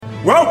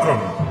Welcome,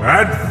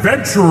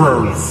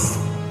 adventurers,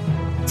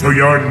 to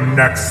your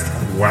next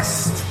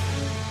quest,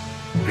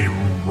 the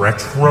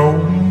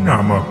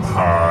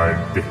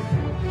Retronomapod.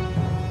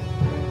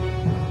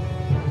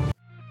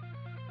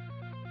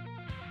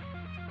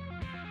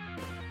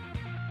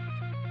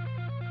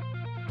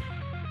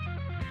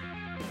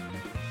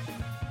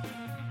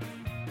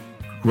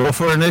 Roll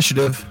for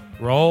initiative.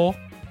 Roll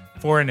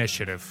for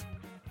initiative.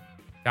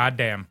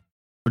 Goddamn.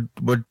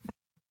 What?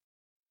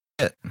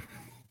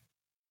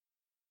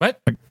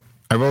 What?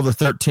 I rolled a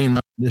 13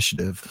 on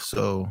initiative.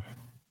 So,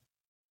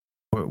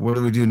 what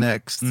do we do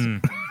next?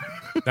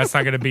 That's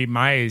not going to beat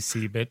my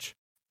AC, bitch.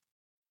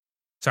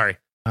 Sorry.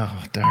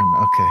 Oh, darn.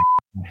 Okay.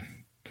 I'm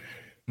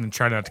going to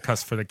try not to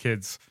cuss for the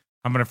kids.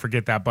 I'm going to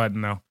forget that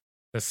button, though.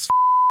 This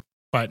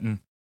button.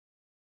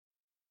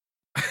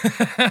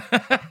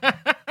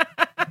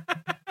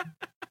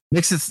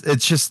 It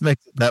just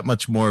makes it that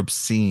much more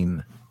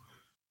obscene.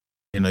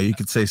 You know, you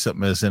could say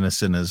something as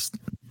innocent as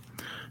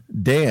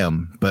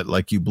damn, but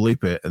like you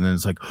bleep it and then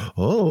it's like,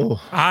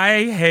 oh.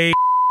 I hate.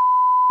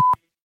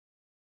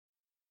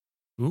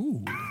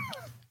 Ooh.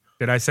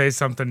 Did I say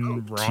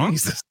something wrong?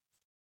 Jesus.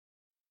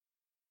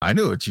 I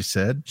knew what you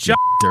said. Shut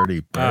you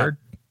dirty bird.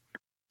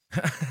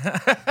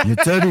 You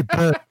dirty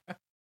bird.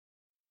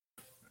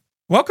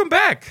 Welcome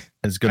back.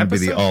 It's going to be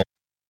the all.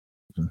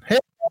 Hey,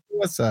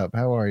 what's up?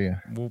 How are you?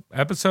 Well,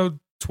 episode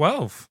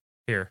 12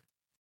 here.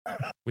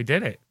 We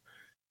did it.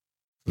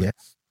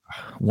 Yes.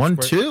 1,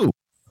 2.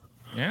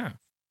 Yeah.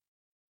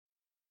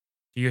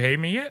 Do you hate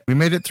me yet? We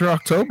made it through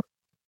October.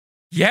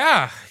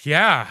 Yeah.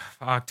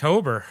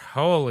 October.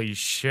 Holy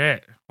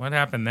shit. What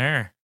happened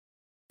there?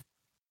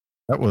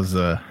 That was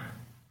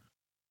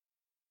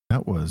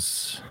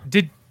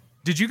Did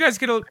you guys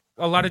get a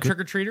lot of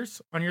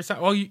trick-or-treaters on your side?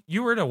 Well,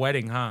 you were at a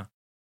wedding, huh?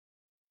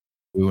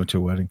 We went to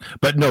a wedding.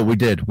 But no, we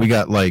did. We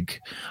got I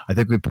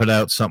think we put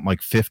out something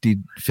like 50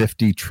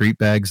 treat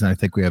bags, and I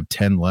think we have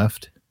 10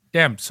 left.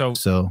 Damn, so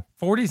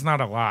 40's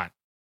not a lot.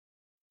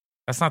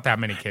 That's not that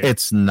many kids.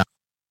 It's not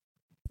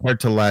compared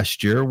to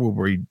last year where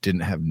we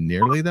didn't have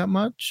nearly that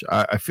much.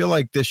 I feel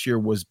like this year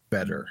was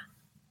better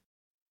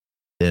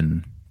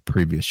than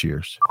previous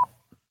years.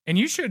 And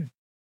you should,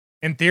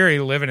 in theory,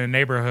 live in a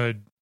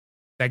neighborhood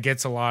that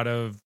gets a lot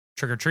of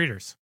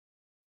trick-or-treaters,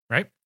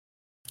 right?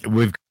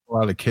 We've got a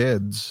lot of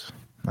kids.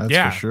 That's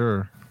for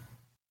sure.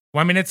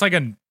 Well, I mean, it's like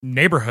a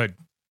neighborhood.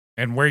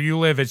 And where you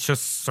live, it's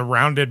just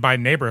surrounded by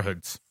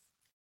neighborhoods.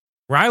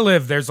 Where I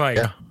live, there's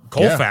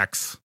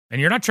Colfax. And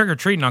you're not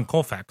trick-or-treating on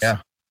Colfax.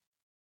 Yeah.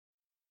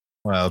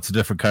 Well, it's a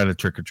different kind of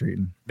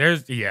trick-or-treating. You're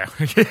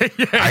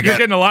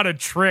getting a lot of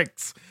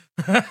tricks.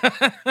 Trick.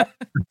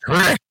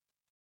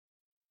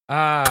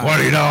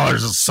 $20 to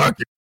suck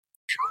it.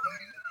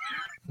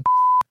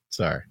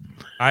 Sorry.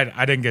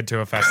 I didn't get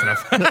to it fast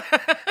enough.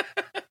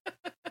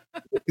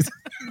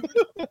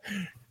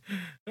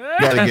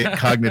 Gotta get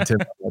cognitive.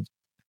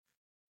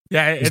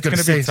 Yeah, it's going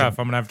to be tough.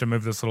 I'm going to have to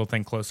move this little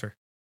thing closer.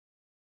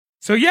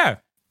 So yeah,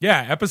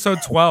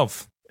 episode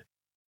 12.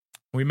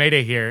 We made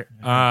it here.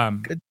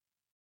 Good.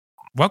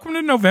 Welcome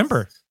to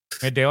November.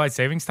 We had daylight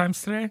savings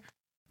times today.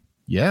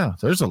 Yeah,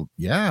 some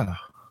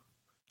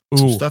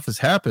Ooh. stuff has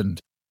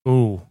happened.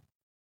 Ooh.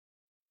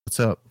 What's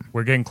up?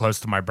 We're getting close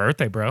to my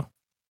birthday, bro.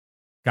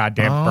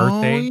 Goddamn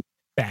birthday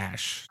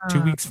bash.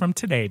 2 weeks from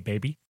today,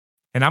 baby.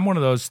 And I'm one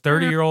of those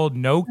 30-year-old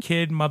no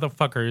kid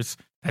motherfuckers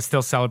that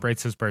still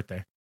celebrates his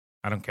birthday.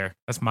 I don't care.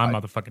 That's my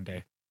motherfucking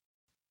day.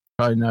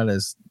 Probably not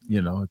as,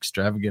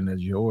 extravagant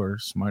as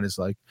yours. Mine is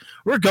like,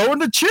 we're going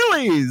to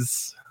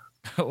Chili's.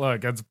 Look,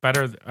 that's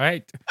better.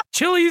 Right?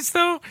 Chili's,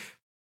 though?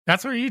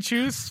 That's what you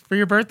choose for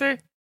your birthday?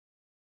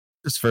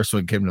 This first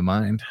one came to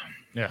mind.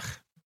 Ugh.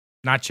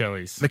 Not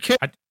Chili's.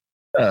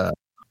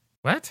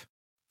 What?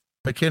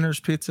 McKinner's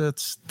Pizza.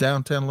 It's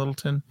downtown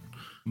Littleton.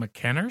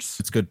 McKinner's?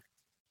 It's good.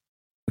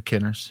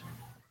 McKinner's.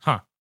 Huh.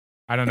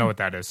 I don't know what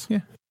that is.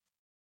 Yeah.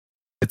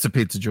 It's a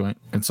pizza joint.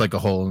 It's like a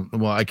hole.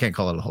 Well, I can't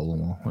call it a hole in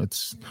the wall.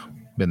 It's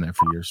been there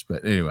for years.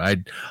 But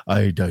anyway,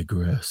 I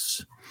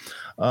digress.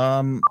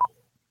 Well,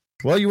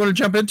 you want to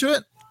jump into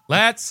it?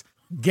 Let's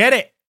get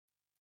it.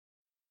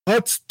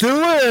 Let's do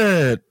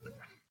it.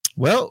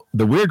 Well,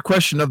 the weird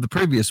question of the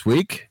previous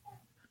week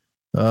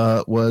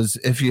was,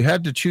 if you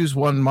had to choose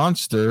one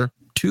monster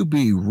to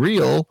be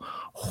real,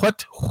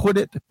 what would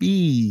it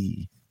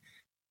be?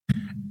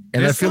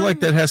 And I feel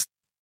like that has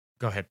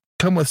to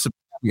come with some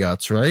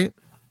caveats, right?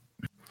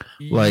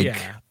 It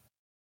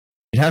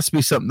has to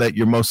be something that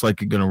you're most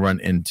likely going to run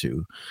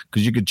into,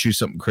 because you could choose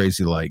something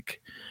crazy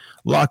like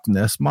Loch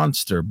Ness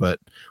Monster, but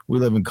we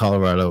live in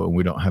Colorado and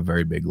we don't have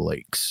very big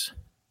lakes.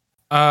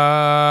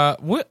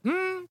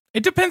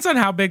 It depends on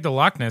how big the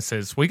Loch Ness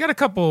is. We got a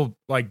couple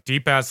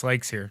deep ass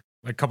lakes here,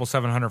 like a couple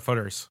 700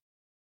 footers.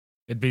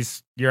 You'd be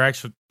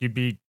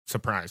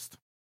surprised.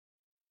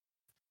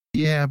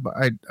 Yeah, but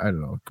I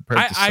don't know.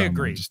 I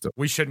agree.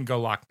 We shouldn't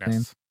go Loch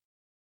Ness.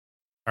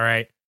 All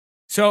right.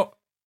 So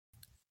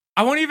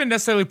I won't even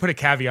necessarily put a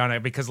caveat on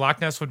it, because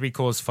Loch Ness would be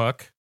cool as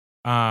fuck.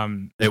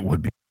 It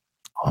would be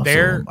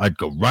awesome. I'd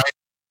go right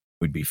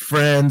We'd be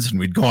friends and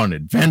we'd go on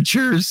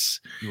adventures.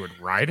 You would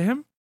ride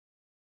him?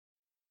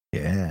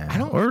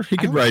 Yeah. Or he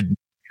could ride.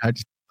 I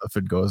just don't know if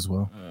it'd go as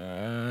well.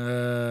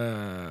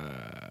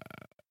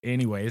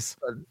 Anyways,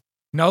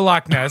 no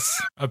Loch Ness,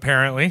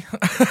 apparently.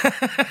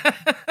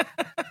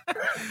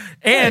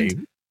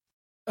 And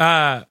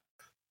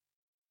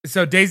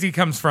so Daisy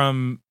comes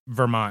from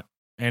Vermont,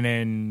 and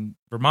in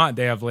Vermont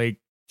they have Lake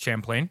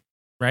Champlain,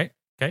 right?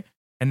 Okay.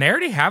 And they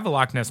already have a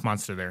Loch Ness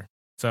monster there.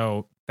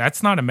 So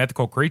that's not a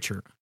mythical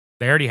creature.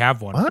 They already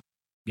have one. What?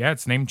 Yeah,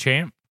 it's named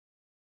Champ.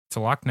 It's a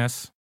Loch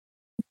Ness.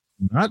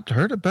 Not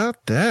heard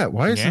about that.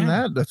 Why isn't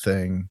that the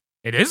thing?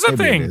 It is a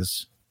thing. It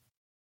is.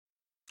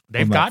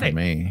 They've got it.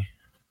 Me.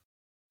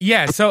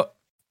 Yeah, so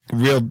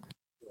real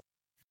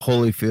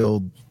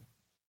Holyfield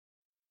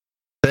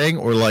thing,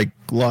 or like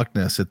Loch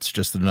Ness, it's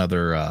just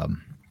another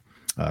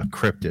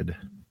cryptid.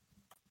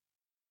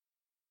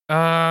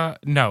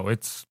 No,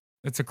 it's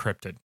a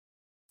cryptid.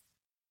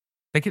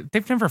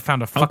 They've never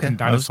found a fucking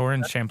dinosaur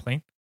in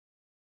Champlain.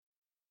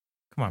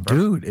 Come on, bro.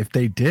 Dude, if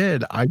they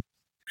did, I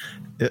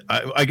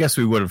guess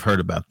we would have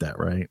heard about that,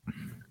 right?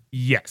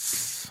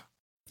 Yes.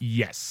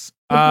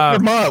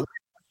 Vermont.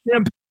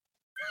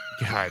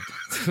 God.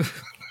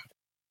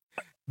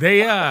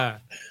 They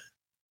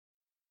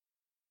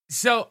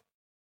so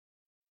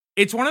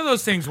it's one of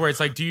those things where it's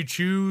like, do you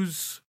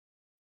choose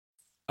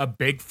a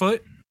Bigfoot?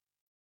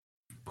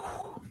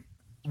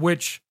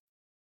 Which,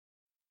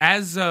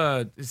 as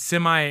a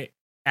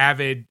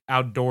semi-avid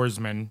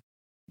outdoorsman,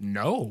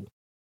 no.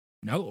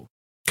 It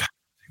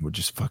would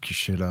just fuck your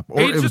shit up.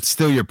 Or it would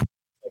steal your...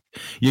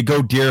 You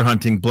go deer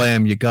hunting,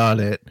 blam, you got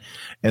it.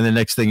 And the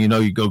next thing you know,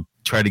 you go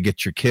try to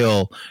get your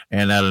kill,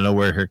 and out of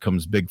nowhere, here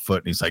comes Bigfoot,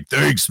 and he's like,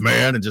 thanks,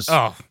 man, and just...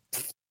 Oh.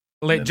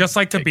 Just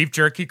like the beef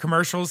jerky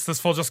commercials, this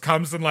fool just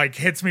comes and like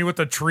hits me with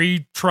a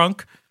tree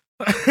trunk.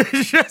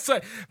 Just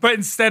like, but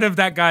instead of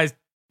that guy,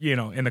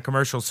 in the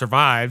commercial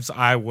survives,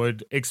 I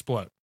would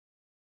explode.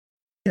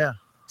 Yeah.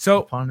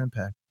 So upon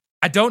impact.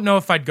 I don't know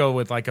if I'd go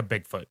with like a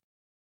Bigfoot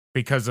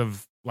because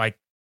of like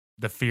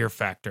the fear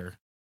factor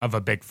of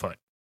a Bigfoot,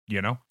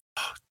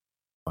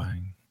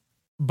 Fine.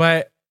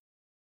 But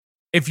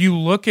if you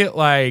look at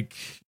like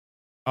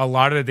a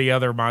lot of the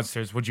other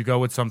monsters, would you go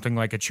with something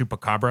like a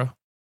chupacabra?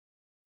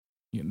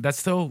 That's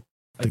still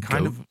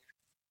kind of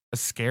a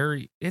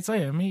scary. It's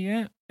like,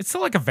 it's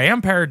still like a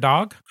vampire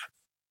dog,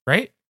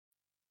 right?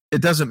 It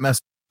doesn't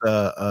mess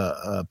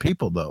with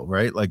people though,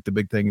 right? Like the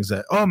big thing is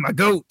that my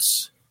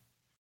goats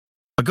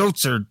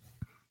are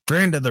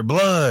drained of their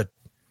blood.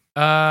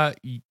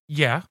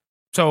 Yeah.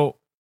 So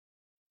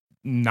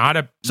not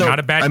a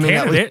bad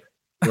candidate.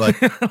 Like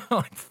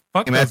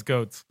fuck those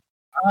goats.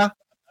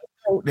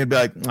 They'd be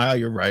like,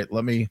 you're right.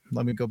 Let me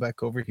go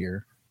back over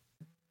here.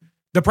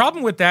 The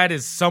problem with that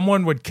is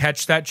someone would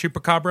catch that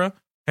chupacabra,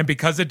 and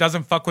because it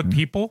doesn't fuck with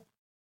people,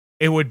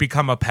 it would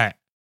become a pet.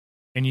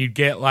 And you'd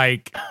get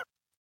like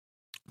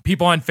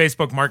people on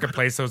Facebook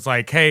Marketplace. So it's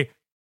like, hey,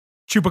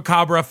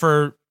 chupacabra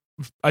for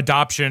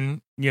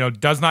adoption,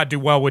 does not do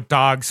well with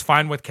dogs,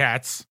 fine with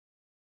cats,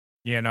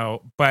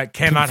 but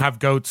cannot have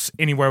goats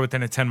anywhere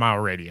within a 10-mile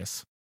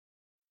radius.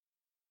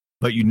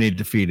 But you need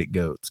to feed it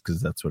goats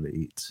because that's what it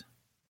eats.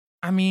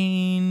 I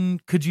mean,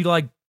 could you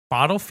like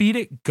bottle feed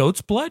it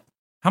goat's blood?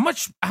 How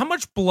much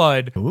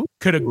blood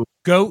could a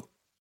goat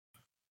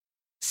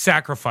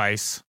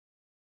sacrifice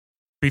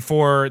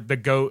before the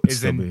goat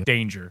is in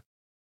danger?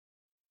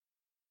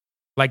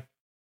 Like,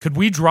 could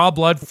we draw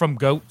blood from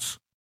goats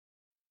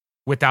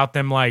without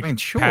them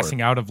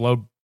passing out of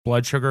low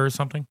blood sugar or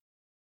something?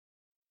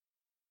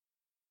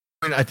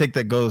 I think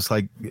that goes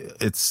like,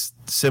 it's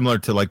similar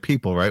to like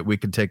people, right? We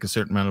could take a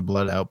certain amount of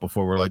blood out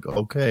before we're like,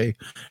 okay,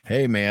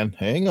 hey man,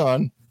 hang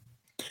on.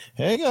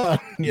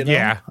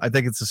 Yeah. I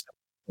think it's a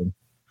thing.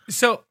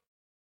 So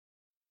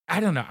I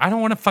don't know. I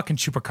don't want a fucking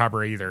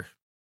chupacabra either.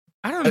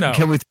 I don't know.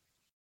 Can we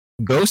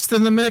ghost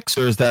in the mix,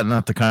 or is that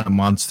not the kind of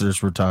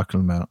monsters we're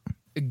talking about?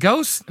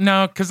 Ghosts?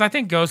 No, because I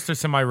think ghosts are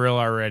semi-real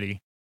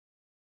already.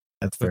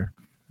 That's fair.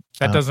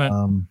 That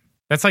doesn't.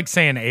 That's like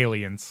saying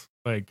aliens.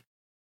 Like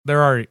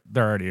they're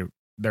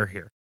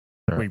here.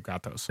 We've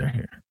got those. They're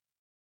here.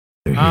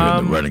 They're here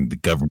and they're running the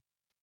government.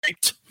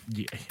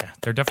 Yeah,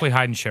 they're definitely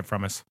hiding shit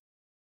from us.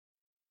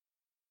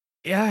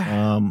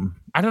 Yeah.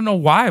 I don't know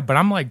why, but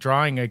I'm like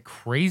drawing a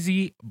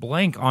crazy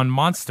blank on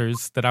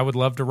monsters that I would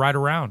love to ride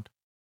around.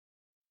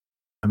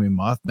 I mean,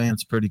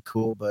 Mothman's pretty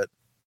cool, but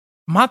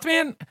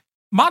Mothman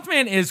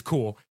is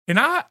cool. And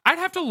I'd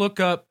have to look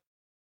up,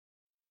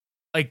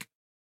 like,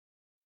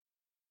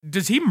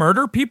 does he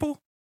murder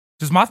people?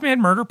 Does Mothman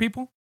murder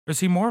people? Or is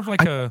he more of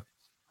like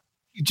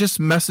he just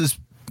messes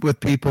with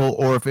people,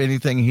 or if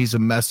anything, he's a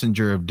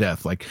messenger of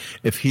death. Like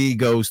if he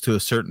goes to a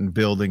certain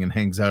building and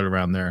hangs out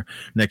around there,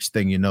 next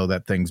thing you know,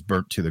 that thing's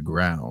burnt to the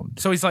ground.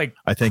 So he's like,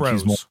 I think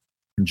Crows. He's more.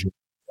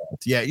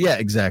 Yeah,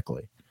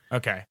 exactly.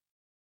 Okay.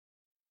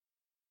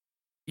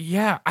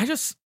 Yeah, I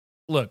just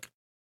look.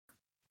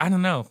 I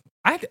don't know.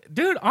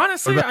 Dude,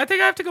 honestly, I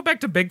think I have to go back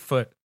to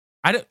Bigfoot.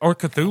 Or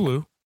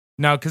Cthulhu.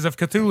 No, because if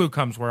Cthulhu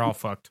comes, we're all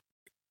fucked.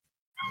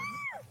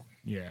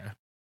 Yeah.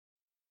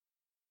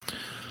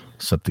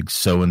 something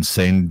so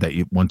insane that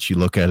once you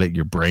look at it,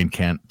 your brain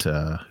can't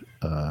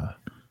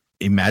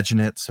imagine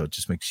it, so it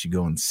just makes you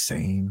go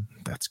insane.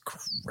 That's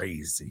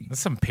crazy.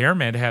 That's some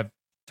Pyramid Head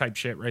type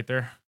shit right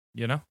there.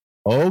 You know?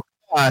 Oh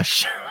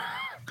gosh,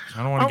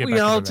 I don't want to get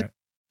back into that.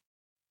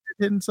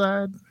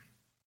 Inside.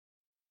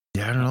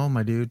 Yeah, I don't know,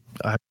 my dude.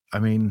 I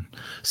mean,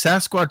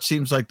 Sasquatch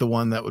seems like the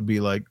one that would be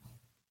like,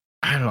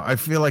 I don't know. I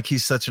feel like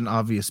he's such an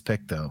obvious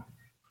pick, though,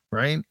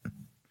 right?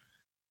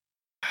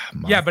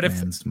 Yeah, but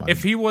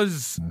if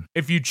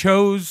you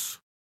chose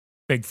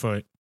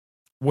Bigfoot,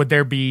 would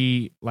there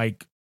be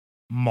like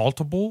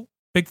multiple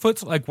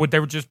Bigfoots? Like, would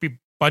there just be a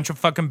bunch of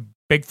fucking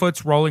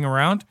Bigfoots rolling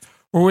around,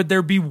 or would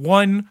there be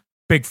one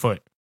Bigfoot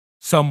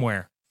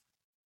somewhere?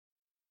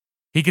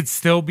 He could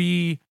still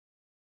be,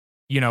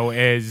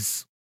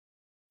 as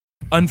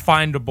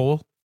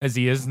unfindable as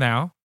he is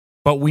now,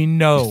 but we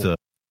know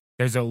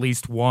there's at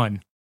least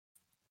one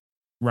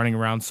running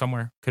around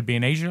somewhere. Could be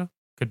in Asia,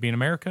 could be in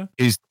America.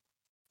 He's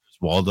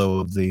Waldo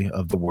of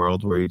the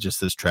world, where he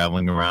just is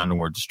traveling around and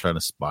we're just trying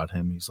to spot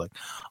him. He's like,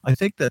 I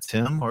think that's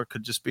him, or it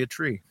could just be a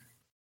tree.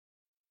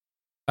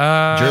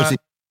 Jersey.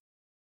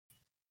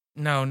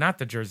 No, not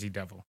the Jersey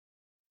Devil.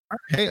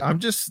 Hey, I'm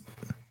just,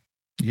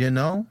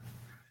 No.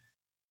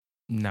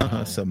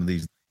 Some of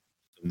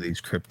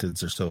these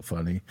cryptids are so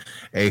funny.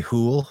 A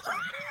Hool.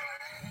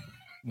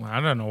 Well,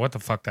 I don't know what the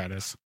fuck that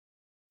is.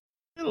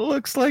 It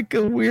looks like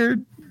a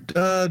weird,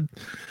 I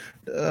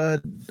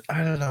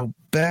don't know,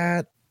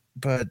 bat,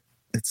 but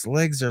its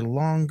legs are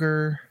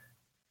longer.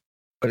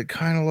 But it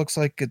kind of looks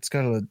like it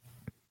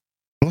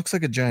looks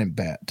like a giant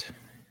bat.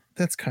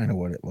 That's kind of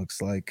what it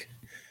looks like.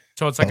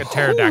 So it's like a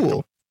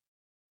pterodactyl.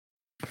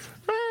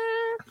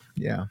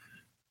 Yeah.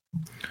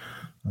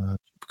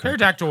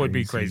 Pterodactyl would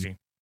be crazy.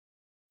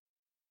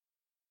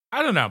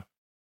 I don't know.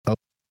 Oh,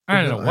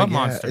 I don't know what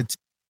monster.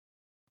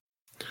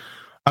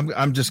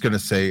 I'm just gonna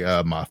say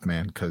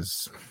Mothman,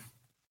 because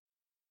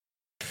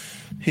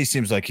he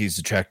seems like he's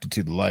attracted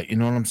to the light. You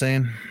know what I'm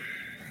saying?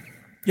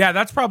 Yeah,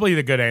 that's probably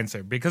the good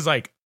answer, because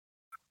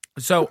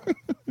so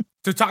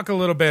to talk a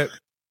little bit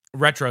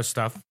retro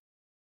stuff,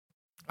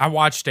 I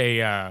watched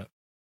a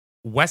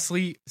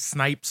Wesley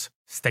Snipes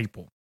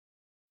staple.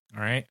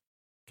 All right,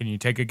 can you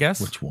take a guess?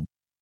 Which one?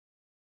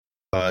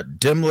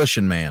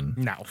 Demolition Man.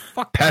 No,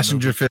 fuck.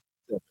 Passenger 50.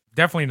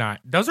 Definitely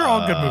not. Those are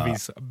all good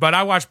movies, but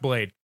I watched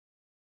Blade.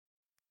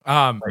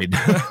 And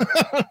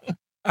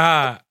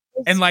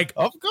like,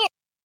 of course,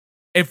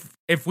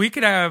 if we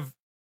could have,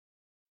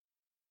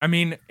 I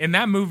mean, in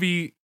that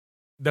movie,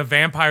 the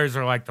vampires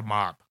are like the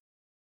mob,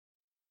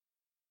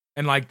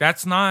 and like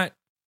that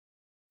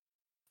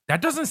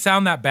doesn't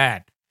sound that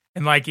bad.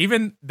 And like,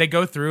 even they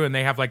go through and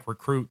they have like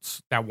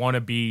recruits that want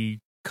to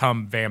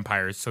become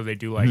vampires, so they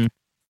do like,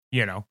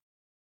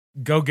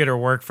 go getter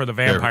work for the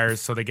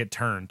vampires, so they get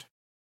turned.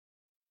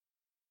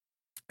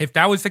 If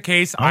that was the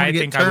case, I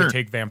think I would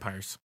take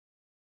vampires.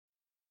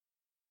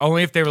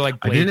 Only if they were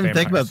like Blade. I didn't even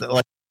vampires. think about that.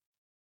 Like,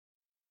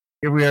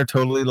 here we are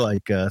totally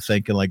like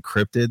thinking like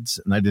cryptids,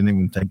 and I didn't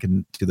even think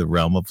into the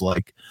realm of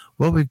like,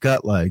 well, we've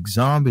got like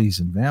zombies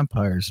and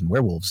vampires and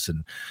werewolves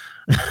and.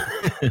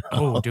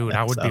 Oh, dude,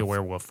 I would be a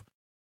werewolf.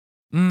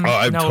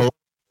 I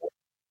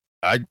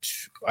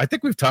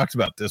think we've talked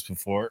about this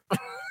before.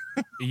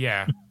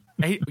 Yeah.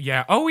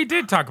 Yeah. Oh, we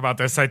did talk about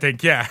this, I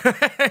think. Yeah.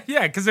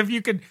 Yeah. Because if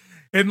you could,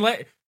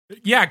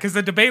 because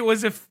the debate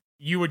was if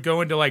you would go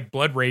into like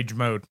blood rage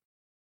mode,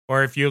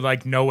 or if you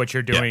like know what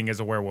you're doing as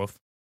a werewolf.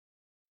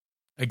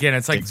 Again,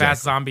 it's like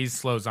fast zombies,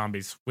 slow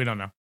zombies. We don't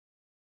know.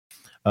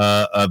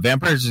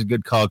 Vampires is a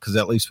good call, because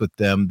at least with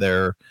them,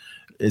 there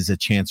is a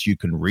chance you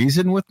can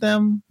reason with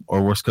them,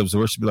 or worst comes to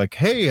worst, be like,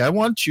 hey, I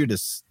want you to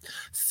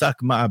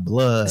suck my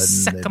blood.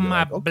 Suck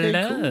my blood.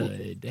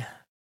 Cool.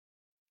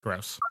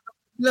 Gross.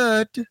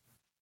 Blood.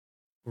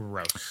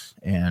 Gross.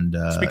 And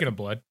speaking of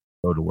blood,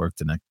 go to work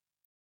the next.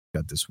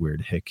 Got this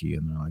weird hickey,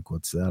 and they're like,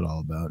 what's that all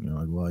about? And you're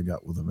like, well, I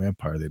got with a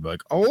vampire. They'd be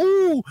like,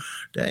 oh,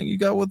 dang, you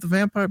got with the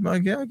vampire? I'm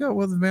like, yeah, I got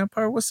with the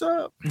vampire. What's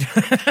up?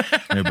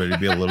 Everybody'd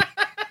be a little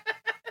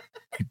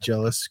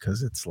jealous,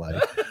 because it's like,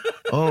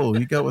 oh,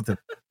 you got with the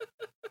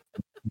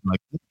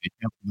like, you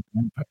got with the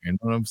vampire. You know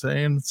what I'm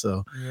saying?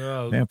 So,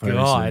 vampires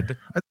God.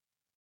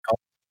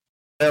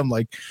 I'm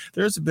like,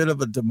 there's a bit of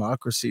a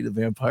democracy to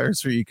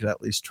vampires where you could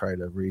at least try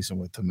to reason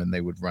with them, and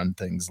they would run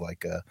things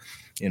like a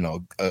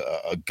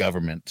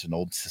government, an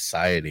old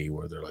society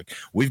where they're like,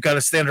 we've got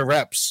a standard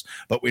reps,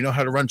 but we know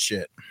how to run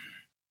shit.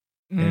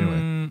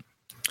 Anyway,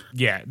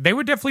 yeah, they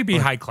would definitely be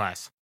high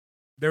class.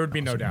 There would be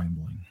no doubt.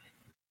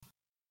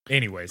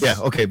 Anyways, yeah,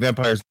 okay,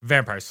 vampires.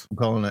 I'm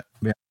calling it.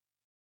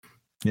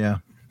 Yeah.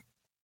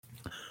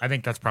 I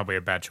think that's probably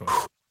a bad choice.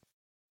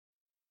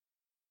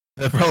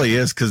 That probably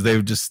is, because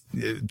they've just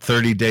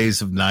 30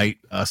 days of night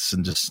us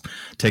and just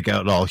take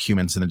out all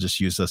humans and then just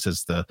use us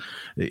as the,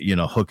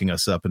 hooking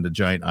us up into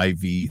giant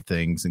IV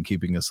things and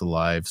keeping us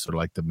alive, sort of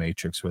like the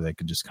Matrix, where they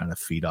could just kind of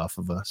feed off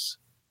of us.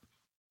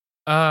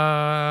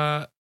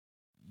 Yeah,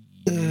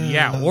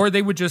 or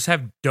they would just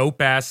have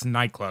dope ass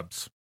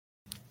nightclubs.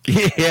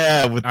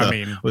 Yeah, with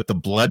the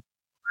blood.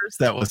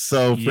 That was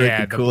so freaking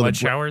Yeah, the cool. blood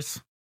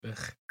showers.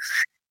 Ugh.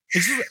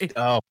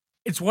 Oh,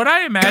 It's what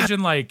I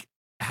imagine, like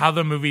how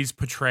the movies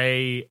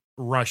portray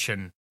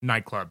Russian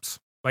nightclubs.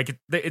 Like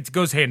it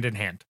goes hand in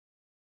hand.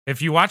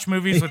 If you watch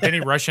movies with any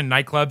Russian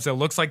nightclubs, it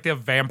looks like the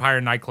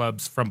vampire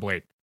nightclubs from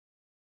Blade.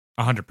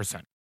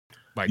 100%.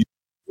 Like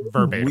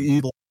verbatim.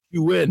 we let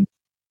you in.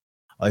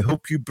 I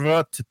hope you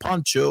brought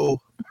Poncho.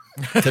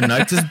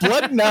 Tonight is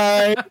blood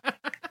night.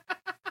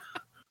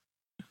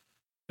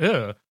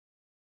 Ugh,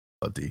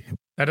 Buddy.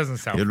 that doesn't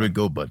sound Here we fun.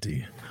 go,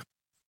 buddy.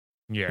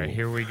 Yeah, Cool.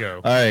 here we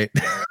go. All right.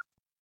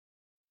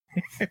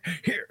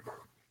 Here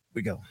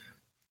we go.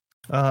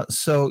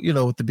 So,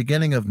 at the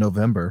beginning of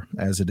November,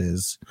 as it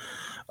is,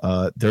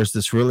 there's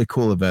this really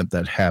cool event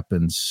that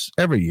happens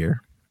every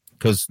year,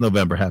 because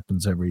November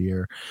happens every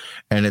year,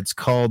 and it's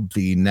called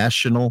the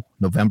National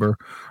November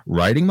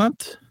Writing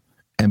Month.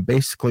 And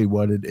basically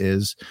what it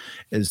is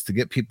to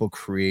get people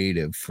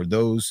creative. For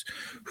those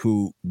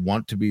who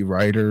want to be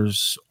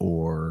writers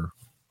or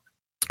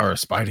are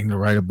aspiring to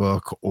write a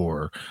book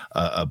or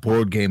a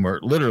board game or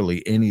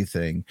literally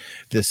anything,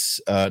 this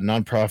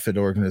nonprofit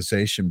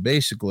organization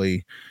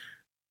basically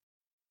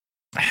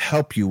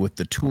help you with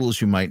the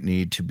tools you might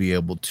need to be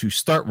able to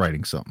start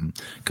writing something,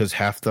 because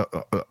half the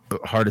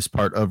hardest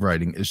part of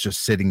writing is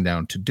just sitting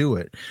down to do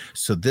it.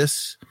 So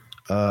this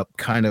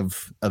kind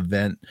of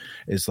event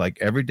is like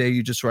every day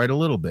you just write a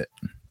little bit,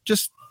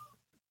 just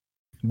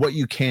what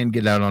you can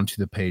get out onto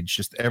the page.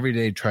 Just every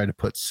day try to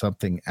put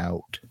something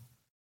out.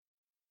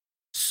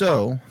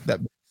 So that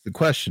begs the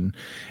question,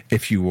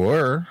 if you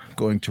were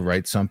going to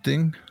write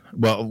something,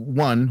 well,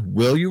 one,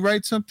 will you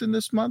write something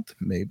this month?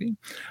 Maybe.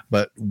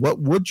 But what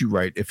would you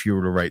write if you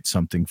were to write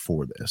something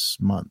for this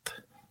month?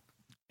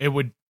 It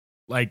would,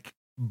 like,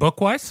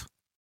 book-wise?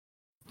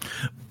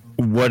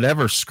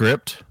 Whatever,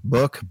 script,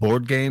 book,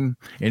 board game,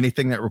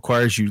 anything that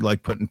requires you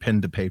like putting pen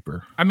to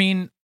paper. I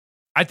mean,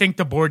 I think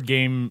the board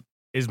game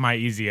is my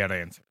easy out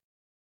answer,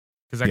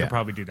 because I could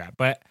probably do that.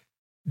 But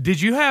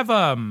did you have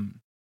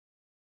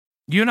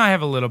you and I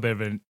have a little bit of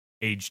an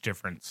age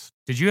difference.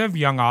 Did you have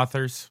young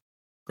authors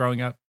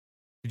growing up?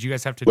 Did you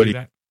guys have to do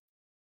that?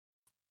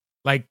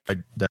 Like,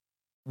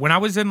 when I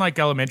was in like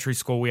elementary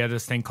school, we had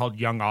this thing called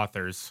Young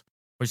Authors,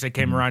 which they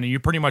came around and you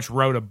pretty much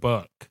wrote a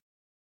book,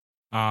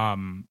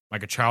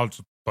 like a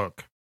child's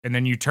book, and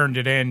then you turned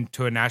it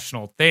into a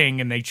national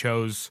thing, and they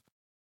chose,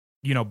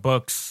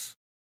 books.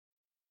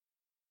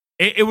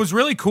 It was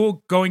really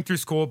cool going through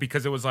school,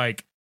 because it was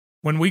like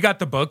when we got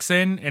the books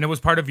in, and it was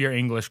part of your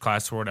English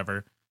class or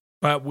whatever.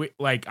 But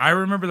I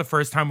remember the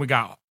first time we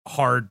got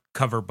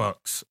hardcover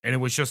books, and it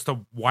was just a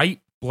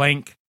white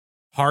blank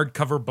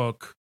hardcover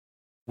book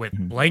with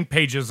blank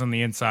pages on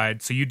the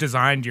inside. So you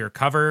designed your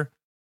cover,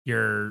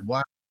 your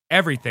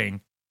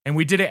everything. And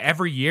we did it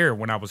every year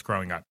when I was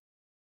growing up.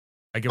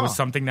 Like, it was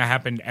something that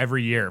happened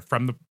every year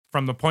from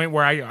the point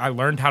where I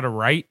learned how to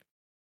write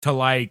to,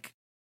 like,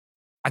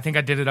 I think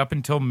I did it up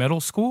until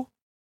middle school.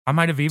 I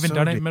might have even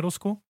done it in middle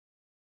school.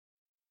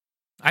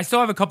 I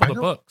still have a couple of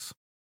books.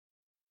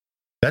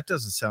 That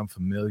doesn't sound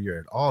familiar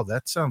at all.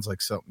 That sounds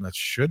like something that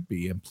should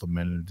be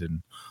implemented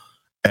in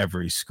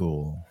every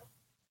school.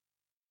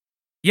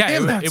 Yeah,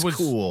 it was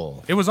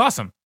cool. It was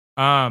awesome.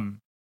 But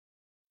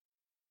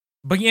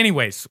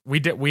anyways, we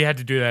had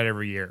to do that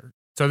every year.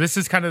 So this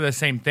is kind of the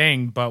same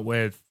thing, but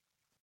with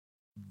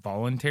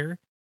voluntary.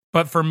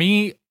 But for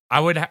me, I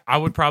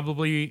would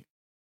probably,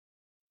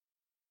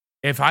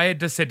 if I had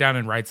to sit down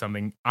and write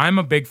something, I'm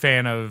a big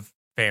fan of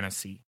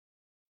fantasy.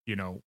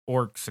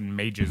 Orcs and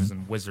mages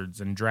and wizards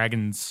and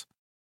dragons.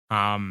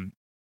 So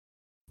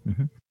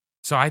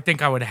I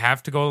think I would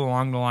have to go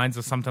along the lines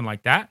of something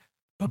like that.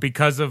 But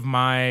because of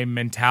my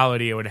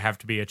mentality, it would have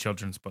to be a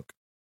children's book.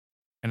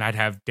 And I'd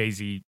have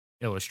Daisy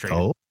illustrated.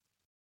 Oh.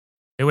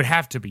 It would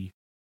have to be.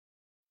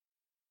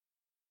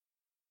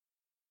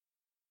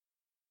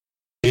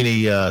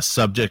 Any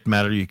subject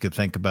matter you could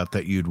think about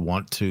that you'd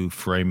want to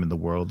frame in the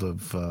world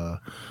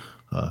of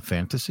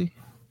fantasy?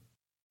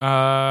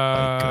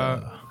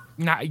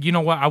 Nah, you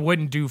know what? I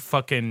wouldn't do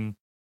fucking.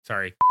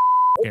 Sorry.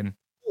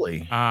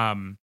 Really?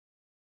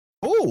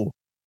 Oh.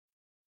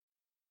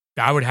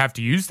 I would have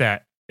to use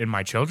that in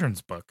my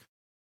children's book.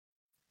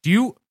 Do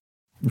you?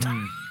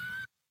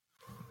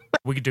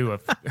 We could do a.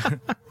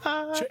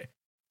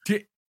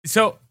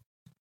 So,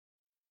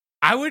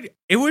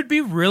 it would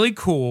be really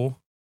cool,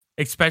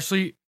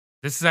 especially.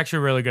 This is actually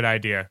a really good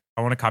idea.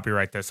 I want to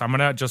copyright this. I'm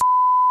gonna just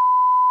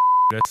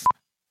this,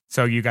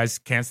 so you guys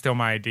can't steal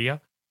my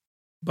idea.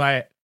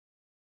 But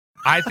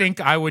I think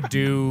I would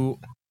do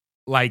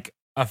like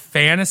a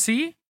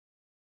fantasy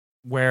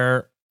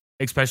where,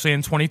 especially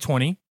in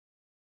 2020,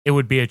 it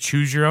would be a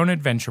choose your own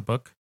adventure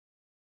book,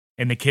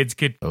 and the kids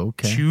could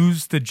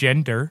choose the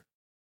gender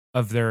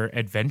of their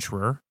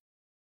adventurer,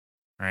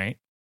 right?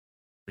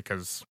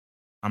 Because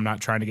I'm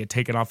not trying to get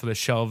taken off of the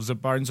shelves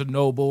at Barnes &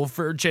 Noble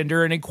for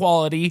gender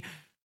inequality.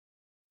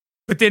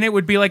 But then it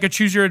would be like a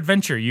choose your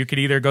adventure. You could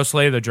either go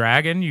slay the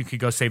dragon, you could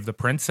go save the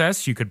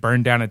princess, you could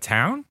burn down a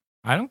town.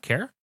 I don't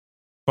care.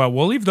 But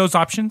we'll leave those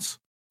options,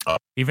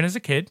 even as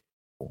a kid.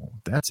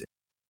 That's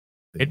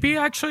It'd be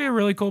actually a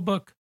really cool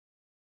book.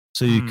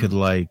 So you could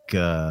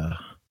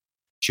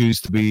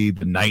choose to be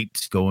the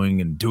knight going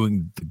and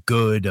doing the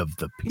good of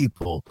the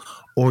people,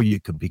 or you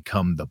could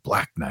become the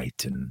Black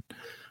Knight and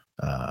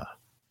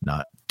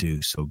not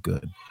do so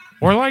good.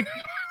 Or like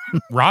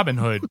Robin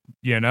Hood,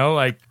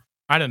 like,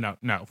 I don't know.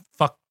 No,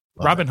 fuck.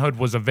 Robin Hood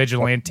was a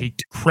vigilante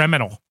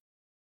criminal.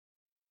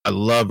 I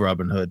love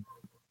Robin Hood.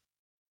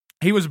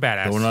 He was a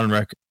badass. Going on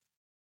record.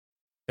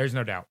 There's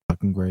no doubt.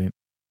 Fucking great.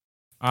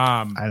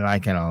 I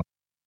like it.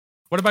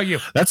 What about you?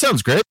 That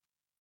sounds great.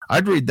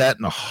 I'd read that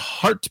in a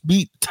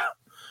heartbeat.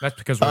 That's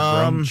because we're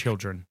grown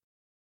children.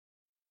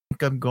 I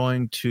think I'm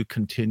going to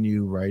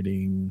continue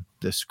writing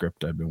this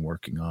script I've been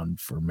working on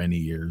for many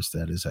years.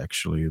 That is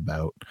actually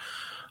about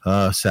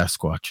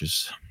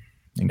Sasquatches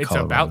in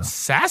Colorado. About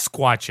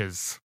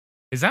Sasquatches.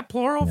 Is that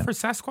plural for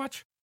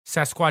Sasquatch?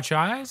 Sasquatch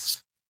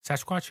eyes?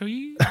 Sasquatch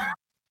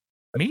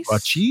meese?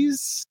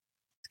 Squatchies?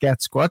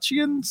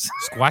 Scatsquatchians?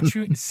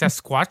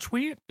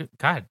 Sasquatch?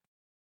 God.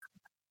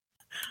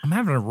 I'm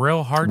having a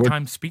real hard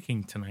time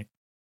speaking tonight.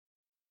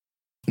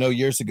 No,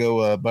 years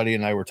ago, Buddy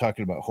and I were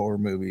talking about horror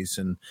movies,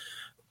 and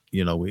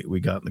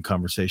we got in the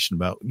conversation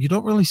about you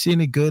don't really see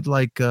any good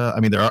there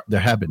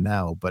have been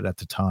now, but at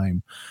the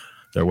time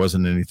there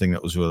wasn't anything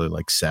that was really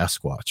like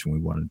Sasquatch, and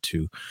we wanted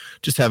to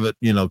just have it,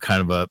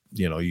 kind of a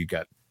you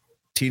got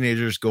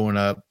teenagers going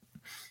up,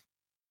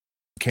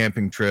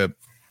 camping trip,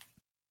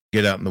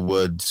 get out in the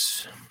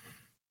woods,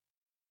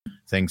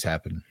 things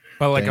happen.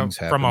 But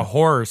from a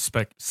horror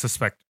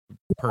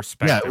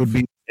perspective. Yeah, it would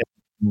be.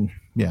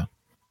 Yeah.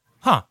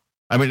 Huh.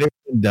 I mean, it's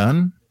been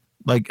done.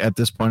 Like at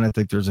this point, I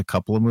think there's a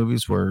couple of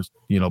movies where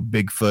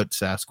Bigfoot,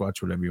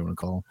 Sasquatch, whatever you want to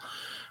call,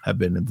 have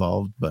been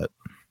involved. But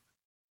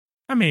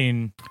I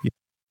mean,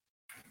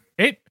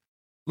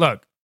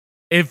 look,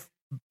 if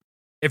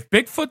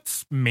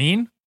Bigfoot's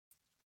mean,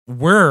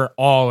 we're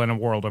all in a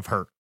world of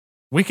hurt.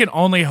 We can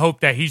only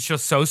hope that he's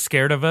just so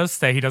scared of us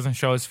that he doesn't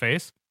show his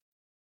face.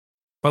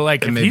 But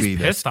like, if he's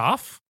pissed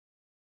off,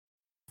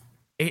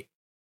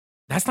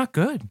 that's not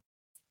good.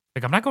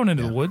 Like, I'm not going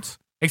into the woods,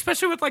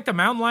 especially with like the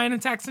mountain lion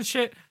attacks and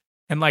shit.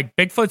 And like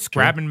Bigfoot's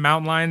grabbing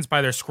mountain lions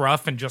by their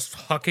scruff and just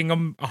hucking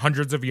them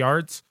hundreds of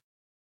yards.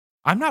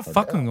 I'm not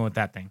fucking with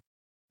that thing.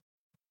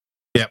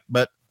 Yeah,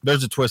 but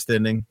there's a twist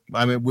ending.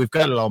 I mean, we've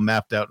got it all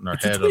mapped out in our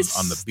head on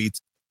the beats.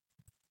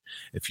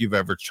 If you've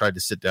ever tried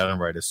to sit down and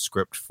write a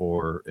script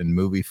in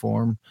movie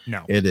form,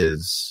 no, it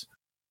is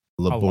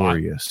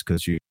laborious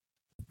because a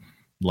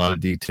lot of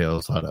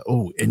details, a lot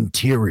of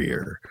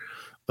interior.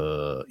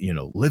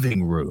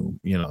 Living room,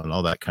 and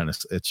all that kind of.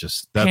 It's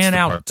just that's pan the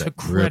out to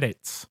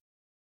credits.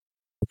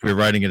 If we were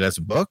writing it as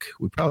a book,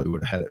 we probably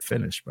would have had it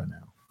finished by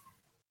now.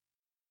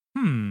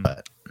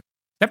 But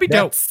that'd be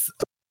dope.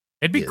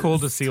 It'd be cool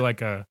to see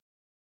like a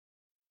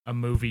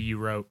movie you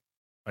wrote,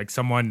 like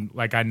someone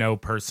like I know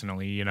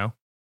personally,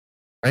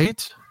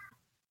 right?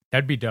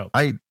 That'd be dope.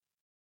 It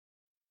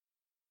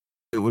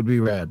would be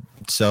rad.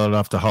 Sell it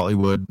off to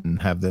Hollywood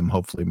and have them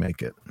hopefully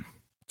make it.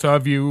 So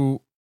have you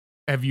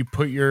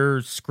put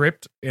your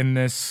script in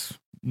this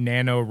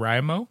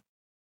NaNoWriMo?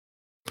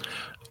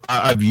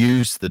 I've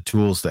used the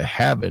tools they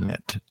have in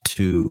it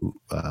to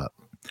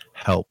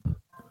help,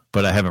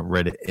 but I haven't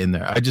read it in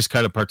there. I just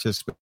kind of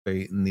participate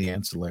in the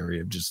ancillary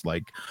of just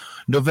like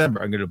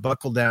November, I'm going to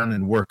buckle down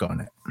and work on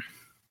it,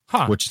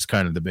 which is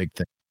kind of the big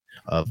thing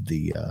of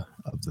the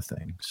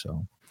thing.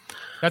 So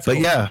that's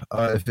cool.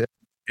 If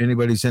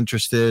anybody's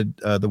interested,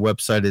 the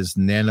website is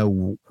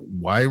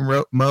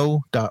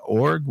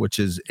nanowrimo.org, which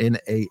is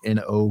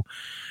NANOWRIMO.org.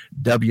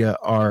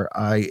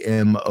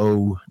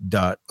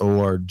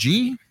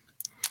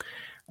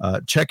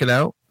 Check it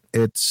out.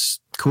 It's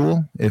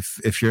cool.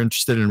 If you're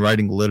interested in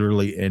writing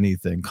literally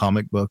anything,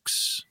 comic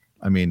books,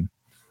 I mean,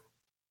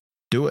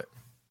 do it.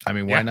 I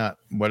mean, why not?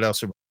 What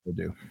else are we going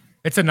to do?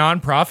 It's a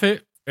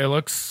nonprofit. It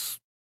looks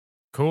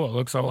cool. It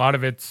looks a lot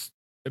of it's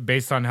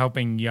based on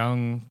helping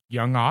young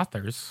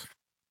authors,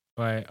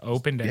 but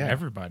open to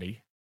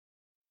everybody.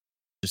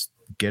 Just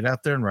get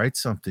out there and write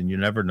something. You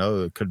never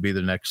know. It could be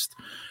the next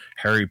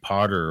Harry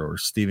Potter or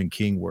Stephen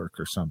King work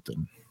or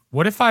something.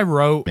 What if I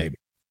wrote an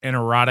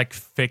erotic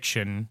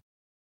fiction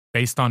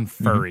based on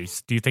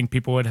furries? Do you think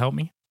people would help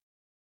me?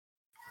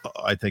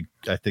 I think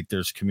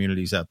there's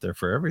communities out there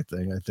for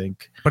everything. I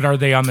think. But are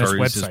they on this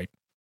website?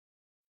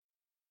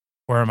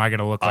 Or am I going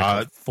to look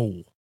like a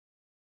fool?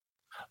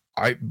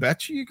 I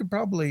bet you could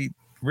probably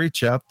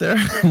reach out there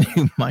and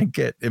you might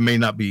get, it may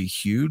not be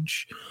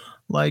huge.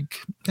 Like,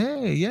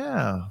 hey,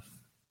 yeah.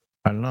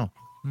 I don't know.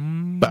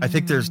 But I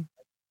think there's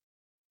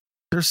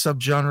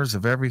subgenres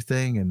of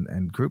everything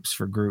and groups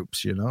for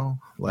groups,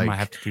 Like, I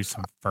have to do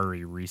some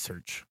furry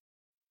research.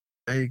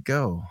 There you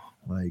go.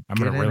 Like, I'm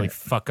going to really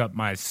fuck up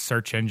my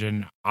search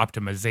engine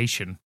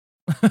optimization.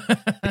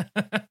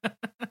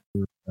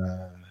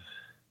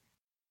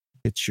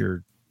 Get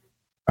your,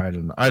 I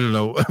don't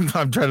know.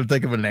 I'm trying to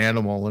think of an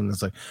animal, and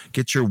it's like,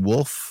 get your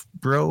wolf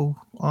bro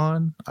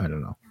on. I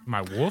don't know.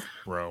 My wolf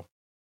bro.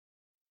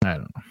 I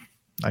don't know.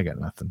 I got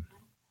nothing.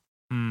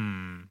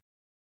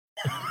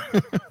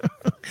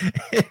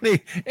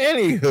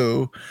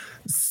 Anywho,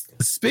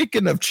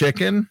 speaking of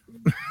chicken,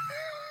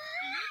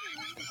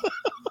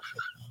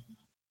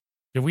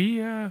 Did we?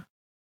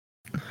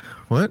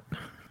 what?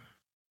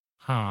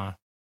 Huh.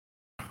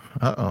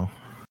 Uh-oh.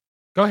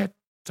 Go ahead.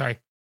 Sorry.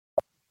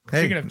 Hey,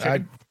 Speaking of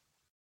chicken.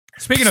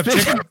 Speaking of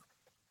chicken.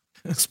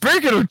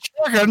 Speaking of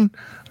chicken,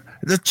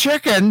 the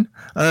chicken,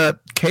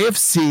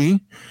 KFC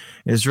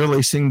is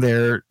releasing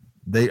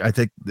I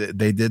think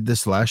they did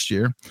this last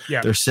year.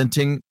 Yeah. They're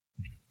sending,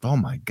 oh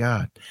my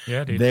God.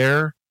 Yeah, dude.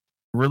 They're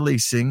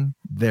releasing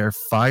their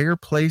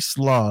fireplace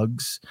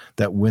logs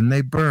that when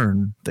they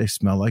burn, they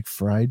smell like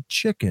fried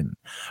chicken.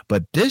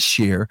 But this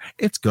year,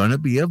 it's going to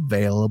be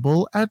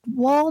available at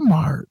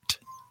Walmart.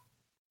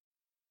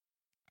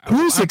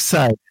 Who's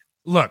excited?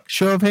 Look,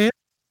 Show of hands.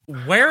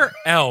 where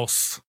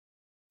else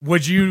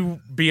would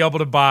you be able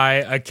to buy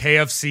a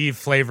KFC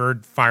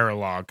flavored fire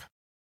log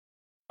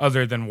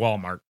other than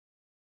Walmart?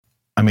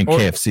 I mean, Or-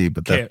 KFC,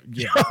 but that.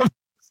 Yeah.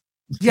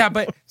 Yeah,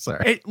 but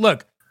Sorry.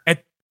 look,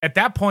 at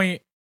that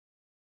point,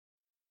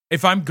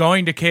 if I'm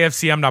going to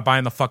KFC, I'm not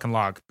buying the fucking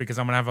log because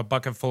I'm going to have a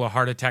bucket full of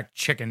heart attack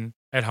chicken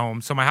at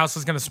home. So my house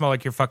is going to smell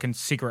like your fucking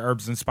secret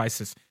herbs and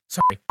spices.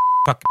 Sorry.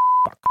 Fuck.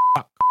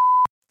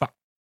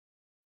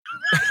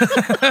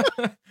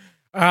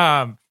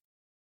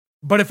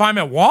 But if I'm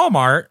at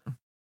Walmart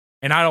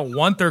and I don't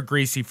want their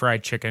greasy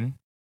fried chicken,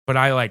 but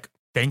I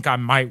think I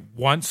might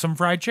want some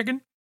fried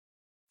chicken,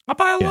 I'll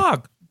buy a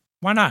log.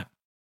 Why not?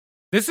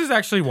 This is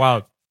actually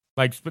wild.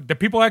 The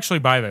people actually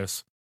buy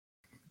this.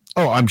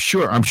 Oh, I'm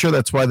sure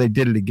that's why they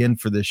did it again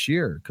for this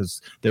year,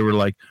 because they were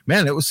like,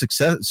 man, it was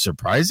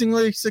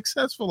surprisingly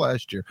successful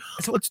last year.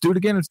 So let's do it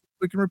again and see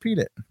if we can repeat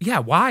it. Yeah,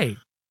 why?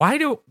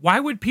 Why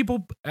would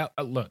people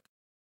look?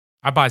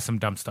 I buy some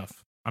dumb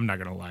stuff. I'm not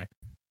gonna lie,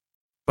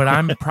 but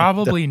I'm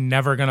probably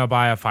never gonna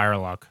buy a fire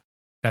log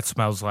that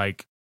smells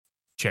like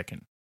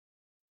chicken.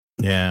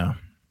 Yeah,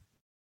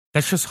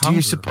 that's just do hunger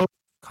you suppose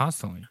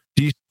constantly.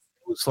 Do you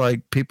suppose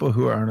like people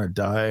who are on a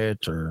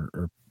diet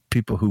or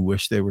people who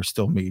wish they were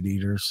still meat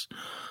eaters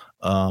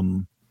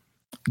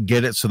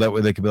get it so that way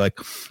they could be like,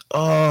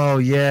 oh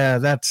yeah,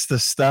 that's the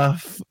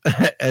stuff,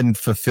 and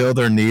fulfill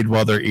their need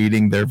while they're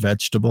eating their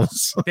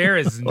vegetables? There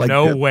is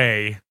no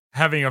way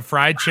having a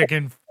fried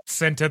chicken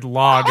scented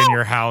log in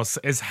your house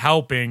is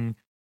helping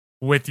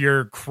with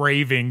your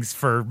cravings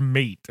for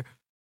meat.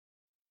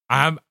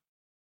 No.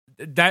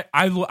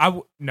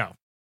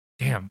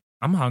 Damn,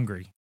 I'm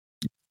hungry.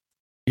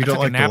 You don't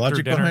like the nap logic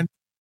through dinner. behind?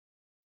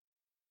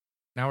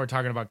 Now we're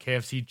talking about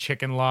KFC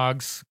chicken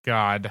logs.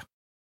 God.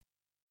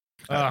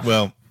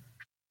 Well,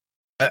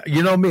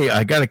 you know me,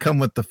 I got to come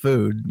with the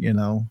food,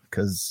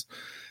 because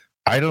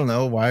I don't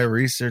know why I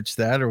researched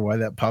that or why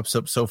that pops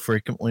up so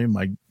frequently in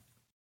my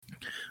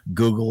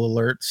Google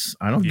alerts.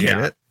 I don't get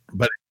it,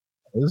 but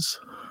it is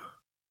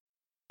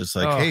just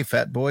like, hey,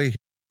 fat boy,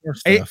 more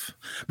stuff.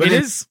 But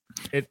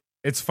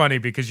it's funny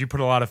because you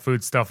put a lot of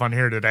food stuff on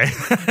here today.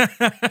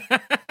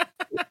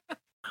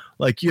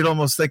 Like you'd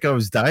almost think I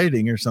was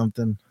dieting or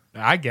something.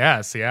 I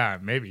guess, yeah,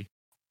 maybe.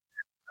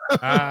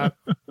 I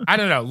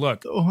don't know.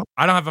 Look,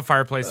 I don't have a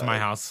fireplace in my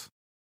house,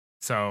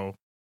 so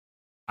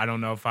I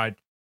don't know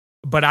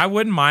but I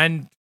wouldn't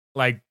mind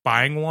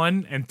buying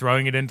one and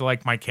throwing it into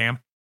my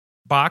camp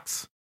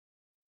box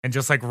and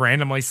just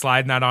randomly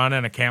sliding that on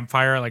in a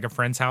campfire at a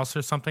friend's house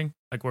or something.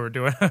 Like we were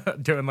doing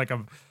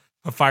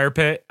a fire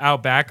pit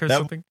out back or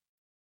something.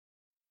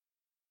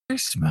 I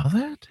smell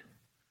that.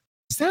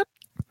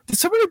 Did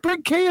somebody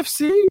bring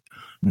KFC?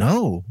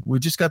 No, we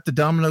just got the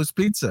Domino's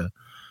pizza.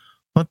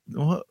 What?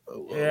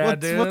 Yeah,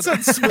 dude. What's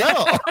that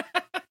smell?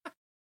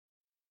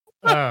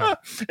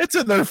 It's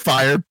in their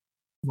fire.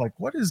 Like,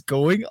 what is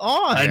going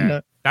on?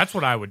 Yeah, that's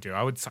what I would do.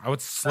 I would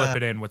slip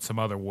it in with some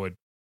other wood.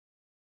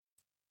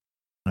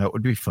 That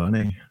would be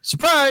funny.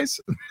 Surprise!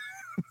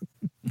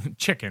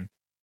 Chicken.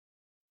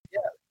 Yeah,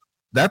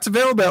 that's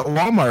available at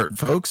Walmart,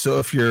 folks. So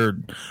if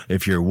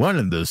you're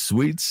wanting the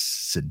sweet,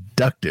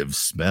 seductive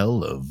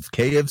smell of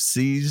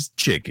KFC's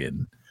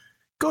chicken,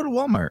 go to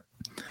Walmart.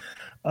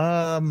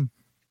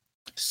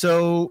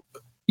 So,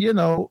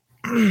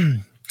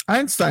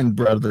 Einstein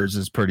Brothers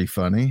is pretty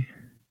funny.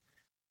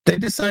 They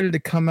decided to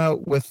come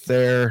out with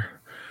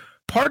their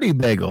party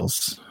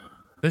bagels.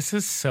 This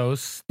is so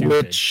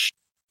stupid.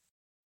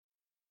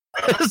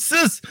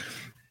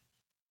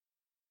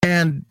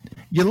 And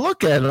you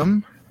look at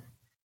them,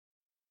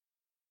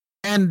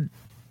 and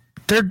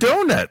they're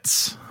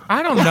donuts.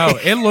 I don't know.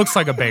 It looks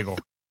like a bagel.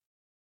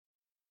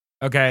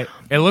 Okay,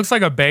 it looks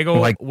like a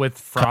bagel with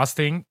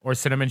frosting or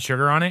cinnamon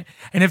sugar on it.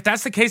 And if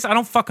that's the case, I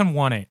don't fucking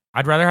want it.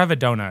 I'd rather have a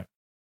donut.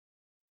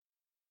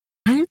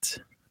 Right?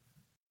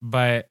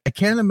 But I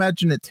can't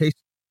imagine it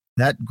tastes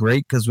that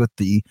great because with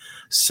the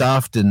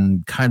soft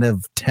and kind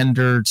of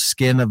tender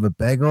skin of a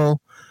bagel,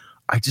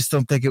 I just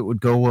don't think it would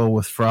go well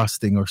with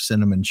frosting or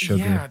cinnamon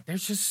sugar. Yeah,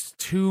 there's just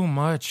too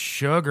much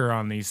sugar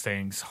on these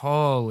things.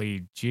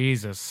 Holy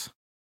Jesus.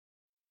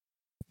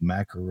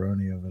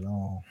 Macaroni of it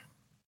all.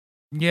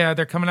 Yeah,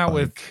 they're coming out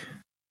with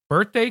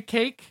birthday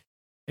cake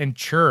and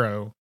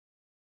churro.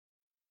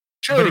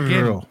 But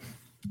again,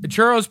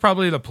 churro's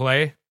probably the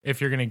play if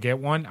you're gonna get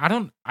one.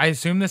 I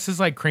assume this is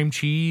like cream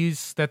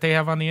cheese that they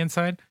have on the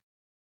inside.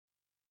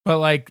 But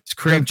like it's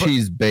cream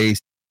cheese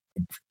based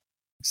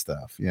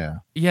stuff. Yeah.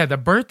 Yeah, the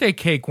birthday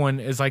cake one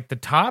is like the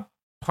top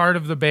part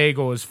of the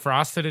bagel is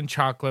frosted in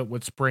chocolate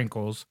with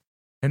sprinkles,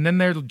 and then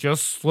there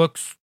just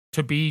looks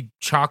to be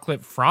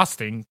chocolate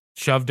frosting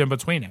shoved in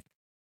between it.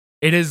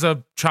 It is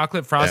a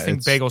chocolate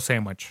frosting bagel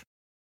sandwich.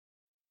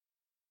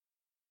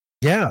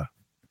 Yeah.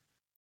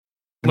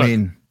 Look, I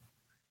mean,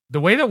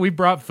 the way that we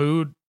brought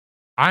food,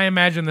 I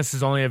imagine this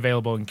is only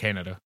available in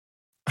Canada.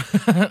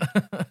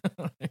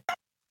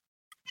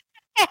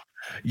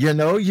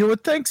 You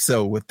would think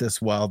so with this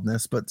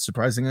wildness, but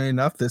surprisingly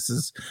enough,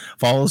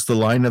 follows the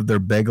line of their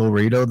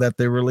Bagel-rito that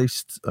they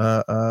released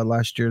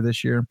last year,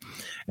 this year.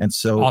 And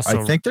so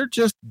also, I think they're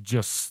just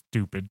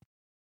stupid.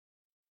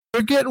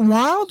 They're getting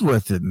wild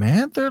with it,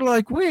 man. They're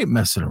like, we ain't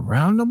messing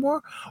around no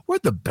more. We're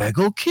the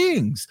Bagel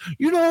Kings.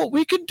 You know what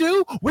we can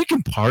do? We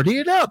can party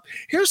it up.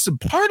 Here's some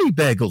party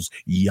bagels,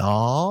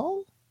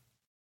 y'all.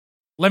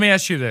 Let me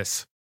ask you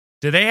this.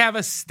 Do they have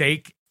a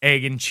steak,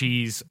 egg, and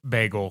cheese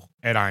bagel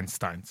at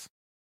Einstein's?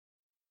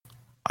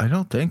 I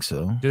don't think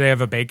so. Do they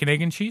have a bacon,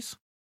 egg, and cheese?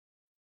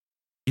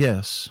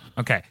 Yes.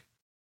 Okay.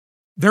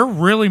 They're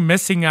really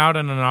missing out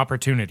on an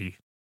opportunity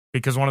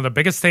because one of the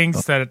biggest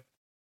things that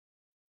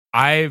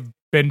I've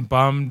been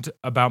bummed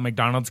about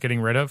McDonald's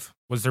getting rid of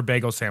was their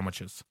bagel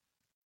sandwiches.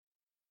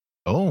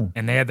 Oh.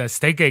 And they had the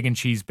steak, egg, and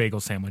cheese bagel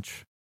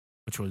sandwich,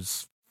 which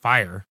was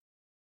fire.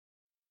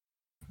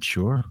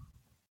 Sure.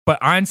 But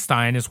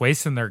Einstein is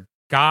wasting their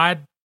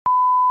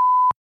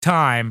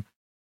time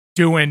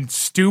doing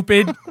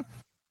stupid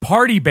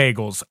party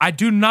bagels. I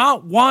do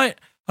not want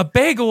a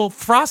bagel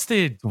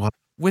frosted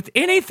with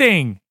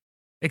anything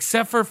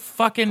except for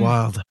fucking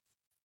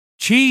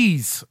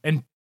cheese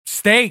and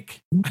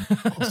steak.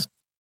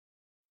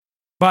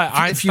 But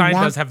Einstein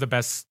does have the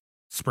best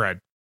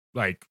spread,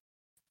 like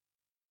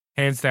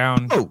hands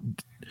down. Oh,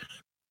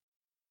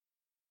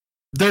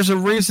 there's a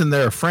reason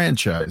they're a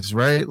franchise,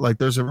 right? Like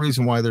there's a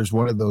reason why there's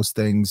one of those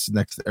things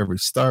next to every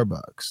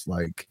Starbucks.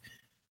 Like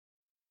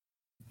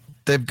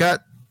they've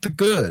got the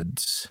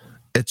goods.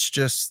 It's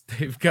just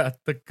they've got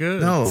the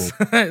goods. No,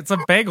 it's a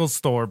bagel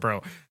store,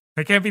 bro.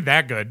 It can't be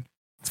that good.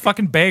 It's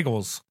fucking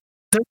bagels.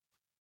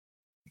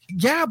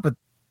 Yeah, but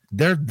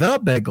they're the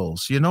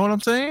bagels. You know what I'm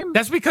saying?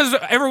 That's because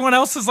everyone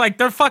else is like,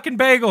 they're fucking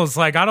bagels.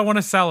 Like, I don't want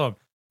to sell them.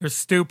 They're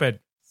stupid.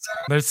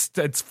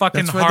 It's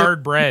fucking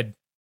hard bread.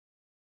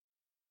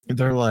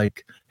 They're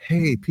like,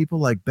 hey, people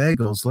like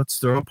bagels. Let's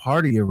throw a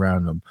party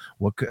around them.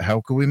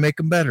 How can we make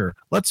them better?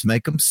 Let's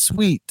make them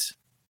sweet.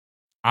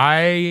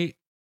 I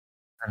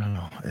don't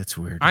know. It's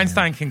weird.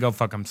 Einstein can go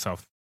fuck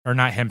himself. Or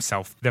not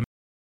himself.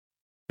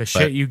 The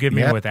shit you give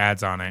me with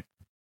ads on it.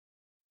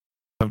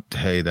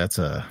 Hey, that's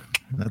a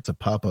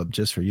pop-up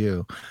just for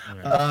you.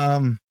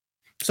 Yeah.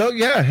 So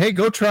yeah, hey,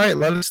 go try it.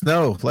 Let us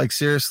know. Like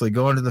seriously,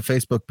 go onto the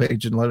Facebook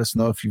page and let us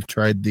know if you've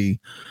tried the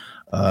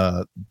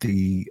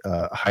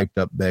hyped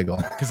up bagel.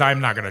 Because I'm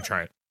not gonna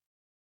try it.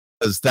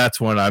 Because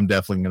that's one I'm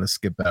definitely gonna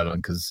skip out on.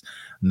 Because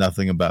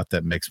nothing about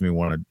that makes me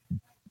want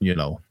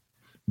to,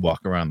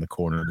 walk around the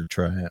corner to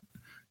try it.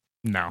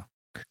 No.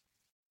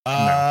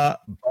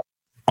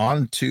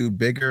 On to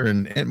bigger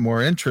and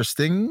more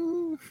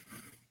interesting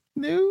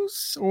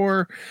news,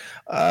 or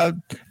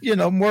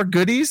more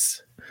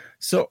goodies.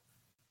 So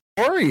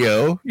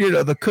Oreo,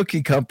 the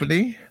cookie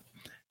company,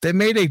 they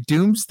made a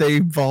doomsday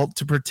vault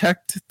to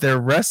protect their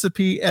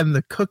recipe and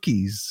the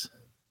cookies.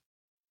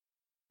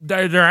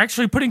 They're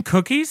actually putting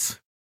cookies?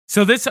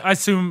 So this, I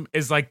assume,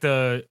 is like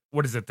the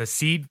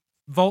seed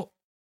vault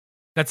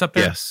that's up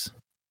there? Yes.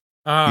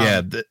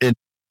 Yeah.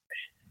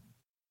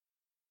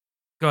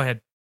 Go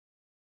ahead.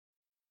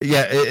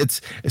 Yeah,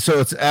 it's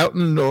out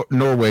in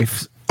Norway.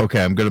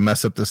 Okay, I'm going to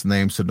mess up this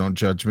name, so don't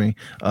judge me.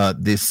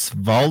 The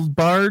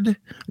Svalbard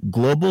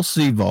Global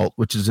Sea Vault,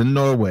 which is in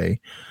Norway.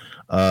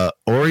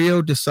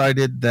 Oreo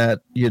decided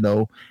that,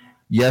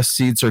 yes,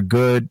 seeds are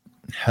good.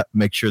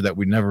 Make sure that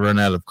we never run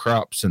out of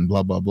crops and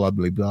blah, blah, blah,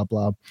 blah, blah,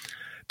 blah.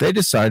 They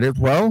decided,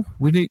 well,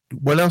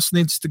 what else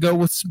needs to go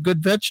with some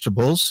good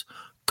vegetables?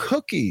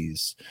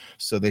 Cookies.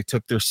 So they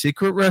took their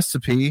secret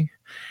recipe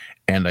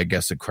and I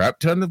guess a crap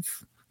ton of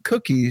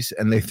cookies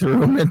and they threw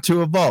them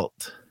into a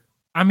vault.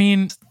 I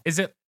mean,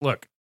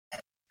 look.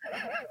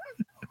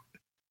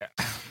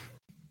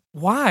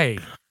 Why?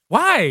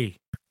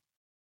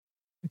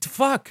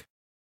 Fuck.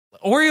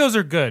 Oreos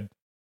are good.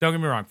 Don't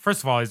get me wrong.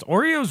 First of all, is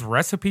Oreo's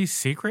recipe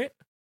secret?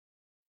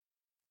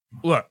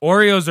 Look,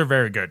 Oreos are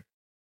very good,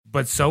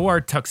 but so are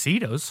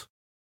tuxedos.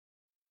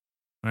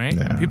 Right?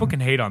 Yeah. People can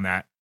hate on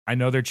that. I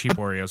know they're cheap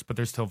Oreos, but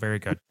they're still very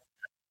good.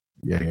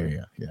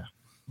 Yeah.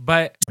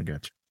 But I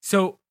got you.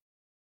 So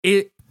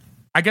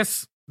I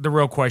guess the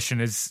real question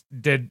is,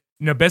 did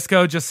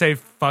Nabisco just say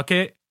fuck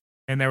it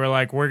and they were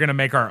like, we're gonna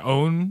make our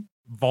own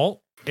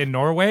vault in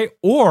Norway?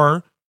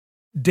 Or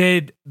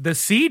did the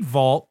seed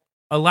vault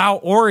allow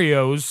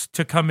Oreos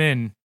to come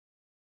in?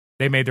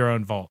 They made their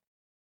own vault.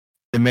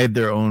 They made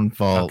their own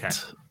vault. Okay.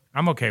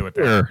 I'm okay with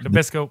that. Sure.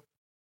 Nabisco,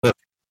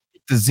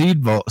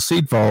 the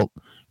seed vault,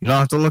 you don't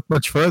have to look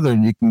much further,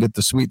 and you can get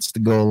the sweets to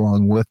go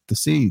along with the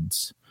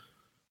seeds.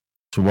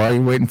 So while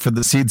you're waiting for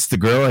the seeds to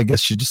grow, I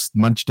guess you just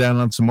munch down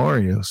on some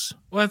Oreos.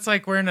 Well, it's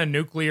like we're in a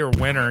nuclear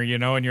winter, you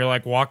know, and you're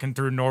like walking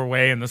through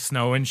Norway in the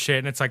snow and shit,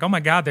 and it's like, oh my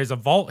God, there's a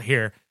vault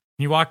here. And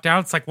you walk down,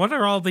 it's like, what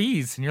are all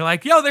these? And you're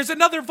like, yo, there's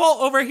another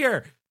vault over here.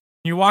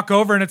 And you walk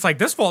over, and it's like,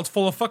 this vault's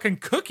full of fucking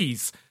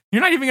cookies.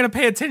 You're not even going to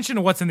pay attention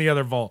to what's in the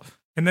other vault.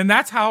 And then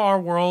that's how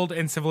our world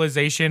and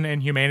civilization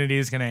and humanity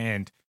is going to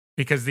end,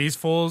 because these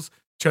fools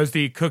chose to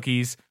eat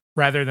cookies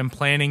rather than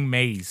planning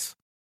maize.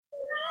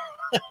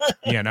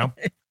 You know?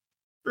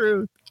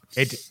 True.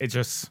 It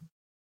just,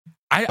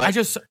 I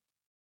just,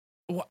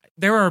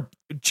 there are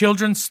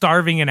children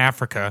starving in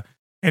Africa,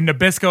 and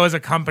Nabisco as a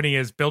company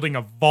is building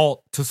a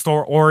vault to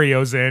store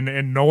Oreos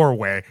in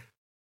Norway.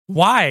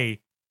 Why?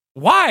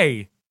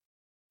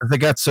 They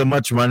got so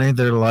much money,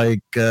 they're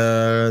like,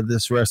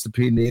 this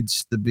recipe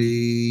needs to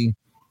be,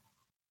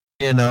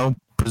 you know,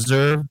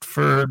 preserved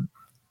for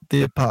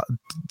the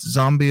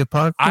zombie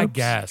apocalypse. I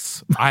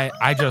guess.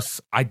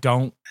 I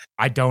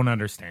don't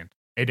understand.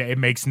 It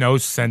makes no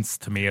sense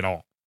to me at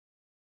all.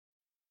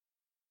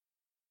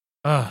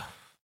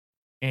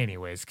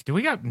 Anyways, do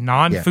we got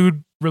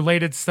non-food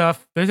related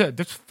stuff?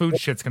 This food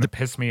shit's gonna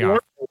piss me off.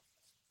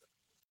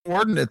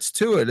 Coordinates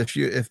to it.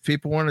 If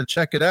people want to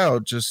check it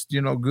out, just,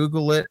 you know,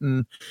 Google it,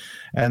 and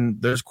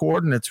there's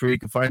coordinates where you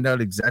can find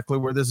out exactly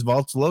where this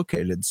vault's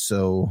located.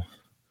 So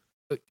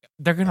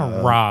they're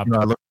gonna rob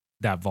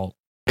that vault.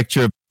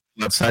 Picture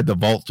outside the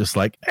vault, just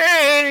like,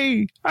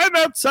 hey, I'm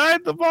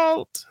outside the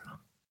vault.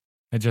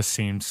 It just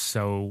seems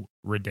so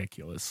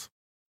ridiculous.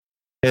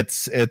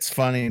 It's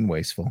funny and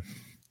wasteful.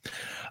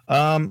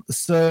 From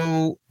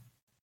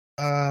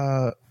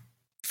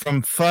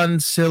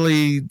fun,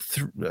 silly,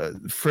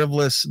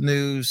 frivolous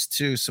news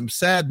to some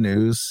sad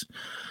news.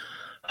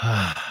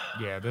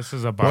 Yeah, this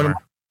is a bummer.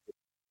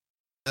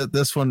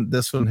 This one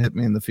hit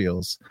me in the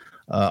feels.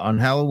 On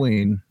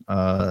Halloween,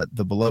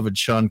 the beloved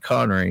Sean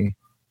Connery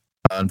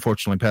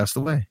unfortunately passed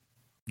away.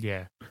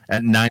 Yeah,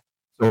 at 9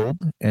 years old,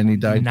 and he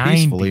died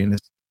peacefully in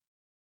his.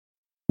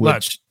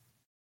 Look,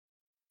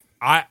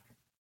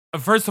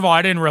 first of all,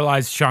 I didn't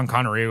realize Sean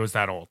Connery was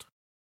that old.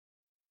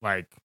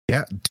 Like,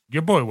 yeah,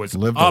 your boy was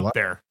up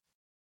there.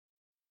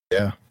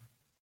 Yeah,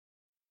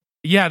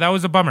 that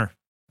was a bummer.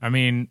 I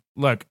mean,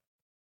 look,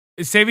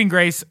 saving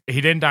grace,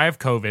 he didn't die of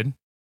COVID.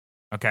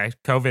 Okay,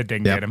 COVID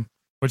didn't get him,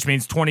 which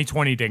means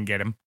 2020 didn't get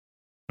him.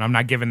 And I'm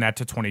not giving that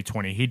to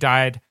 2020. He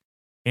died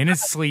in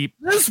his sleep,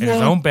 in his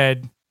own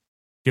bed,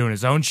 doing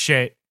his own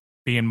shit,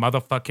 being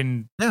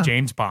motherfucking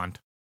James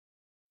Bond.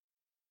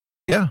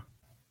 Yeah.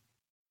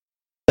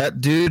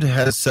 That dude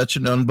has such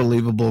an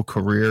unbelievable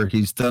career.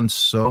 He's done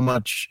so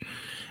much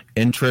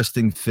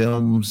interesting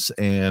films,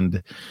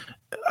 and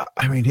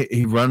I mean,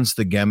 he runs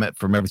the gamut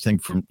from everything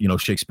from, you know,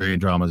 Shakespearean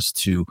dramas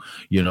to,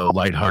 you know,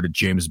 lighthearted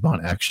James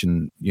Bond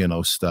action, you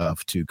know,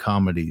 stuff, to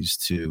comedies,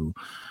 to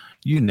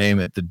you name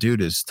it. The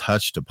dude has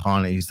touched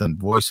upon it. He's done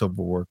voiceover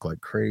work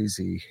like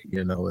crazy.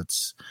 You know,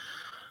 it's.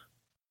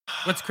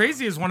 What's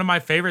crazy is one of my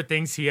favorite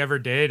things he ever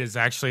did is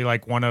actually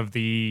like one of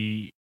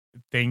the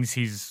things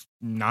he's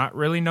not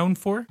really known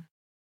for,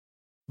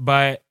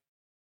 but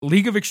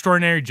League of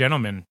Extraordinary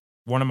Gentlemen,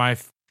 one of my,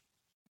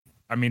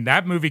 I mean,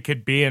 that movie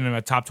could be in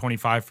a top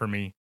 25 for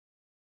me.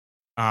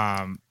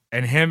 And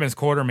him as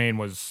Quartermain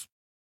was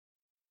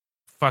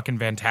fucking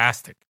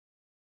fantastic.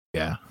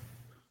 Yeah.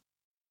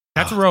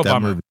 That's a real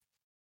bummer. Movie,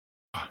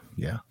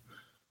 yeah.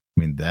 I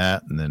mean,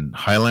 that, and then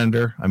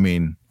Highlander, I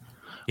mean,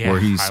 where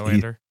he's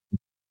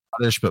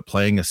Scottish but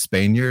playing a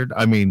Spaniard.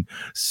 I mean,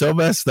 so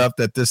messed up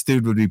that this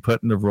dude would be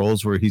put into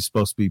roles where he's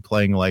supposed to be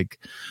playing like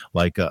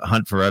a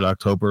Hunt for Red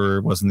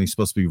October. Wasn't he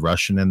supposed to be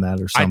Russian in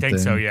that or something? I think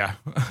so, yeah.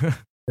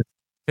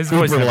 His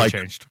voice never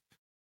changed.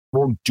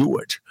 Won't do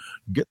it.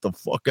 Get the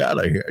fuck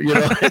out of here. You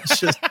know, it's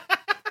just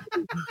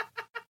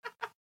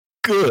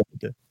good.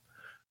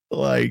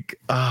 Like,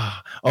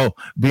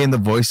 being the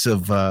voice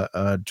of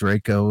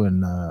Draco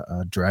and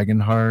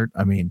Dragonheart.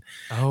 I mean,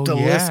 the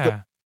list goes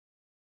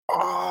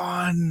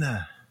on.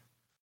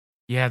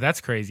 Yeah, that's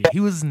crazy. He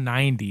was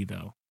 90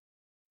 though.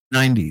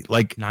 90.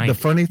 Like 90. The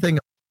funny thing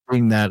about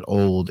being that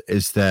old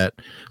is that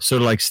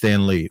sort of like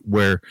Stan Lee,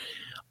 where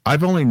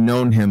I've only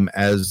known him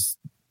as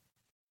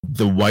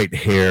the white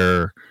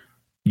hair,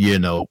 you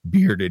know,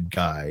 bearded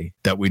guy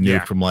that we knew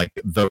from like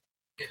the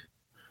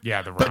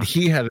Rock. But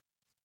he had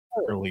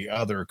entirely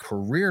other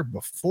career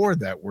before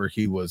that, where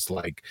he was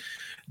like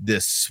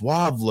this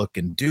suave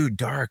looking dude,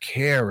 dark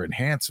hair and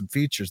handsome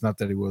features. Not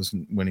that he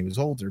wasn't when he was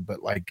older,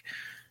 but like,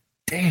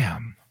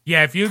 damn.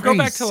 Yeah, if you go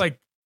back to like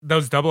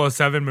those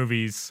 007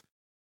 movies,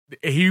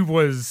 he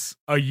was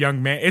a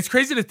young man. It's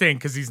crazy to think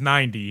because he's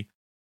 90.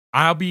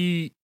 I'll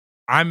be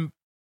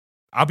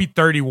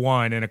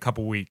 31 in a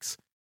couple weeks.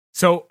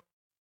 So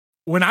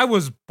when I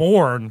was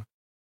born,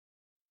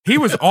 he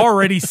was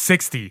already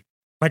 60.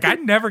 Like, I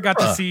never got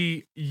to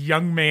see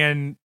young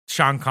man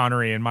Sean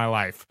Connery in my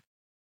life.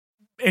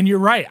 And you're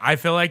right. I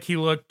feel like he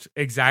looked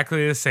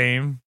exactly the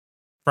same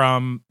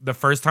from the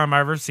first time I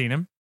ever seen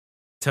him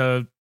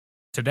to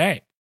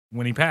today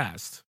when he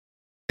passed.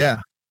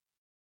 Yeah,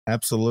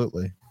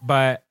 absolutely.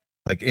 But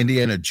like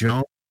Indiana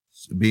Jones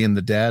being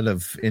the dad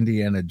of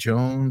Indiana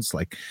Jones.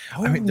 Like,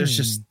 I mean, there's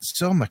just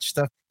so much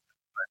stuff.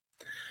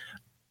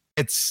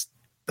 It's,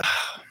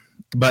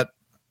 but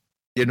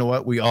you know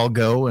what? We all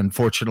go. And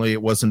fortunately,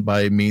 it wasn't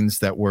by means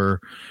that were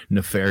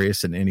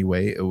nefarious in any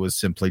way. It was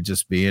simply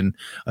just being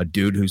a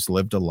dude who's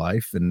lived a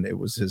life, and it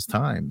was his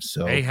time.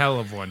 So a hell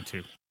of one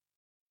too.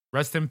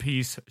 Rest in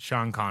peace,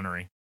 Sean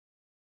Connery.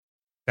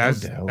 That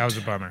was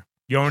a bummer.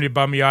 You want me to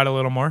bum you out a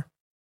little more?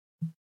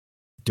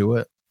 Do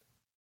it.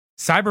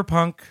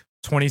 Cyberpunk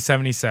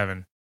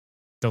 2077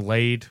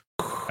 delayed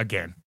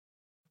again.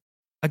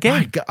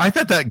 My God, I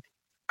thought that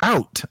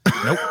out.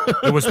 Nope.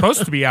 It was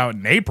supposed to be out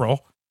in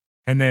April,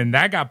 and then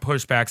that got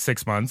pushed back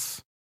 6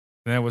 months.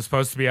 And it was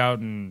supposed to be out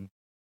in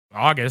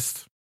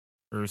August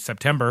or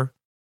September,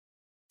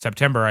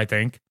 I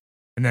think.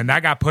 And then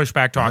that got pushed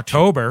back to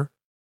October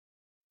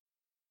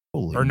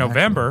or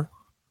November.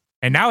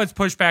 And now it's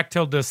pushed back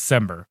till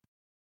December.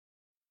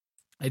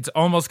 It's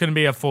almost going to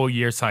be a full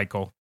year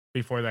cycle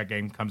before that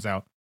game comes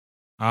out.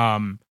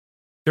 The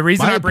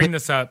reason I bring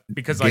this up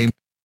because go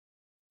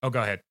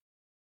ahead.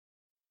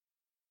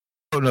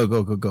 Oh no,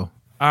 go.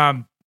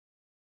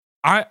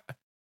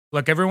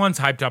 Look, everyone's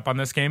hyped up on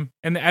this game,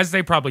 and as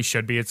they probably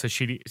should be. It's a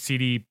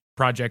CD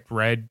Projekt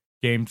Red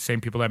game,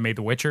 same people that made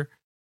The Witcher.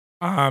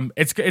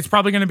 It's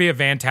probably going to be a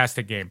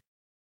fantastic game.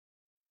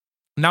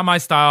 Not my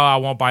style. I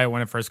won't buy it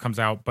when it first comes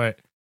out, but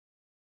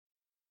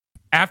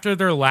after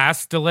their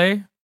last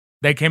delay,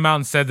 they came out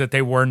and said that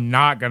they were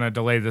not going to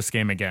delay this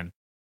game again.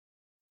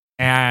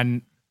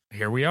 And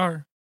here we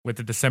are with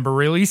the December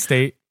release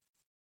date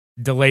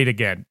delayed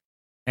again.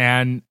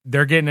 And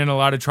they're getting in a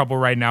lot of trouble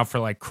right now for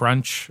like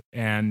crunch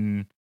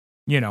and,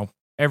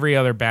 every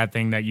other bad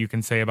thing that you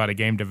can say about a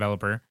game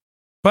developer.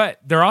 But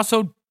they're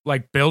also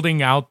like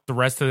building out the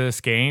rest of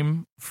this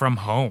game from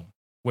home,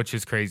 which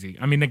is crazy.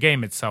 I mean, the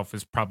game itself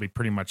is probably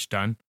pretty much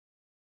done.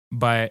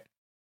 But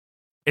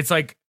it's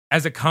like,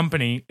 as a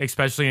company,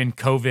 especially in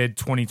COVID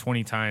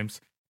 2020 times,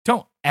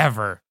 don't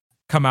ever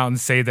come out and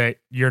say that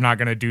you're not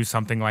going to do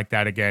something like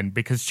that again,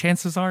 because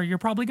chances are you're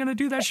probably going to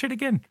do that shit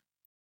again.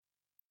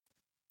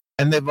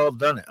 And they've all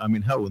done it. I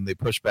mean, hell, when they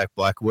pushed back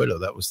Black Widow,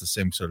 that was the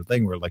same sort of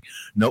thing. We're like,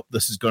 nope,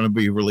 this is going to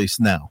be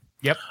released now.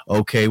 Yep.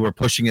 Okay, we're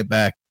pushing it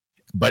back,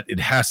 but it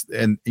has,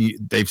 and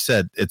they've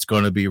said it's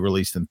going to be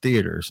released in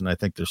theaters. And I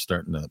think they're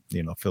starting to,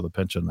 feel the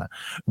pinch on that.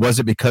 Was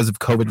it because of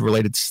COVID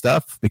related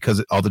stuff?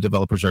 Because all the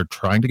developers are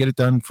trying to get it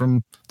done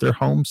from their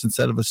homes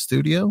instead of a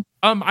studio?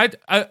 I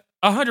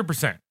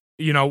 100%.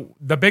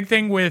 The big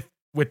thing with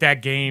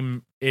that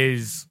game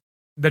is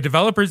the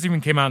developers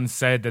even came out and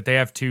said that they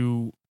have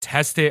to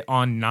test it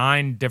on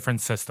 9 different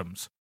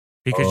systems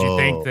because you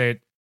think that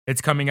it's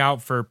coming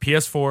out for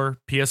PS4,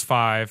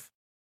 PS5,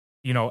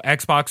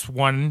 Xbox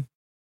One,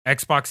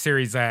 Xbox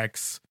Series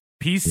X,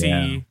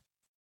 PC,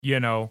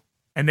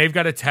 and they've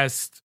got to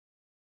test.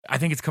 I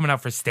think it's coming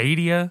out for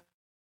Stadia.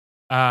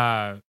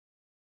 And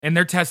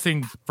they're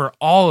testing for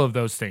all of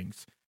those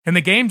things. And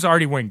the game's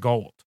already went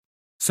gold.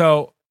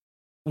 So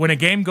when a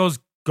game goes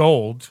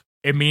gold,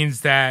 it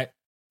means that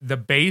the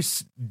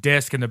base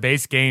disc and the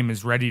base game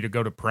is ready to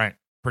go to print,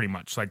 pretty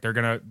much. Like they're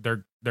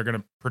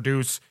gonna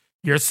produce.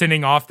 You're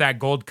sending off that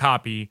gold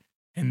copy,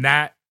 and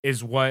that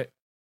is what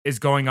is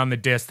going on the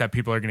disc that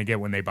people are gonna get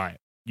when they buy it.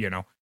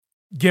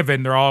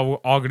 Given they're all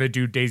gonna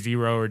do day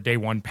 0 or day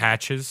 1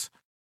 patches,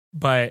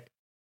 but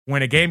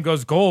when a game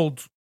goes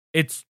gold,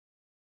 it's,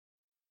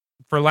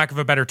 for lack of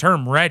a better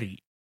term,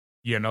 ready.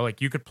 Like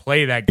you could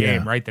play that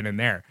game right then and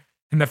there.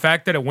 And the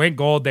fact that it went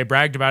gold, they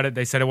bragged about it.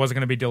 They said it wasn't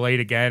going to be delayed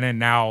again. And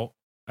now,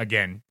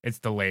 again, it's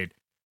delayed.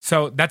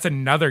 So that's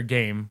another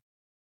game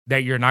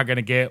that you're not going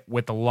to get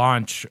with the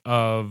launch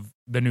of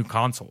the new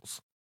consoles.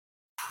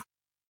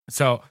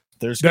 So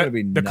there's going to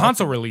be the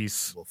console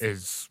release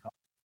is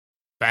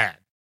bad.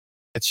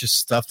 It's just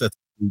stuff that's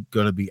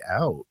going to be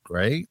out,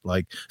 right?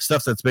 Like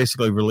stuff that's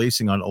basically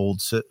releasing on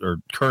old or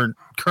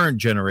current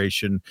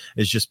generation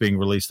is just being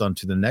released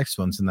onto the next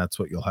ones, and that's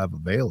what you'll have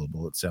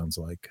available, it sounds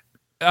like.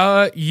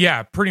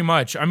 Yeah, pretty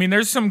much. I mean,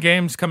 there's some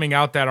games coming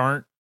out that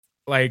aren't,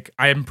 like,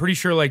 I'm pretty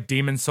sure like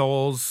Demon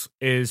Souls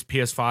is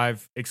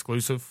PS5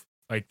 exclusive.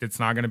 Like it's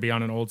not going to be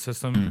on an old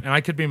system. And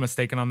I could be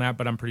mistaken on that,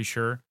 but I'm pretty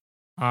sure.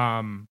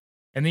 And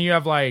then you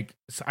have like,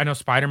 I know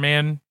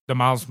Spider-Man, the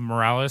Miles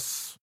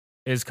Morales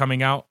is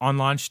coming out on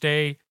launch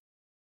day.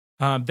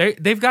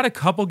 They've got a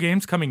couple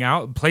games coming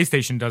out.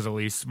 PlayStation does, at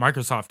least.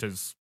 Microsoft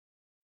is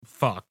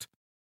fucked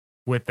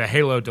with the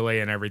Halo delay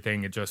and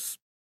everything. It just,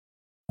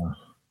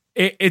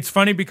 it's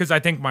funny because I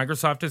think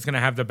Microsoft is going to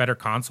have the better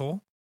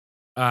console.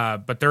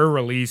 But their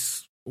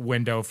release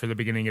window for the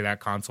beginning of that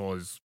console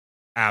is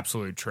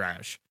absolute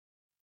trash.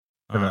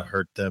 Gonna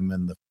hurt them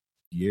in the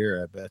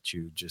year, I bet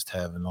you, just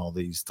having all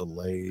these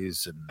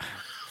delays and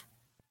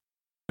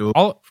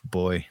all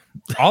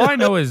I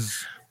know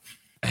is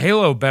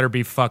Halo better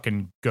be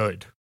fucking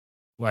good.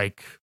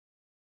 Like,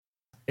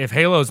 if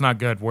Halo's not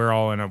good, we're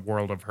all in a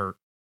world of hurt.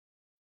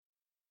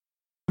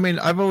 I mean,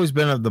 I've always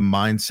been of the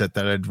mindset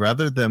that I'd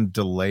rather them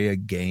delay a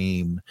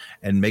game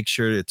and make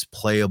sure it's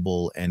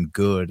playable and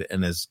good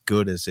and as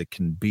good as it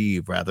can be,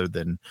 rather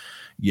than,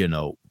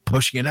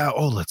 pushing it out.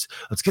 Oh, let's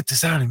get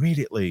this out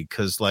immediately.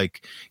 Because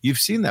like you've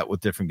seen that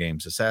with different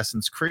games.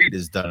 Assassin's Creed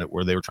has done it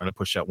where they were trying to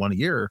push out one a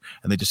year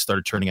and they just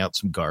started turning out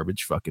some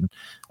garbage fucking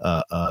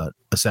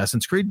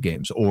Assassin's Creed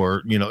games,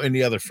 or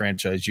any other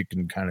franchise you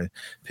can kind of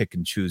pick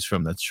and choose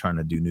from that's trying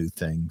to do new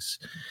things.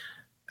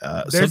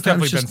 There's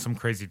definitely been some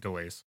crazy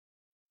delays.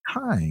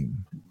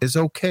 Time is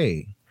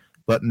okay,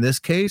 but in this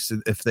case,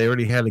 if they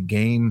already had a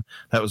game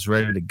that was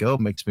ready to go,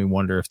 makes me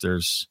wonder if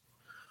there's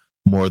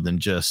more than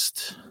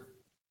just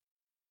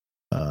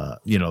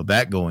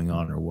that going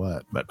on or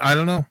what. But I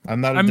don't know.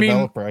 I'm not a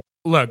developer.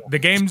 Look, the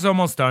game's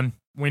almost done.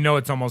 We know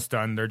it's almost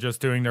done. They're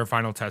just doing their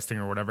final testing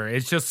or whatever.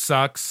 It just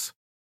sucks.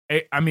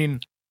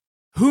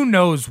 Who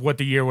knows what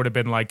the year would have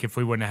been like if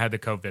we wouldn't have had the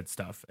COVID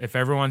stuff? If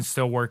everyone's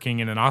still working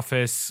in an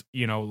office,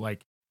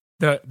 like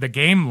the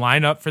game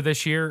lineup for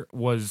this year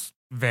was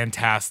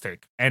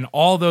fantastic. And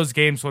all those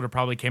games would have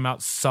probably came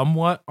out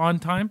somewhat on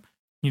time,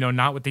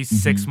 not with these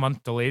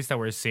 6-month delays that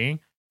we're seeing.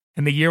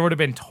 And the year would have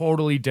been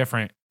totally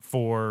different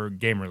for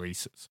game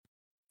releases.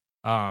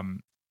 To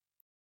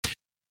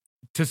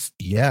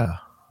stay on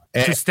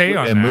and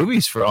that.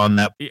 movies on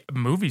that.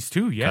 Movies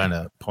too, yeah. Kind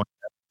of point.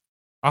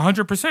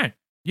 100%.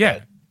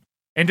 Yeah.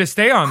 And to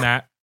stay on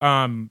that,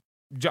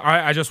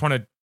 I just want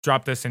to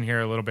drop this in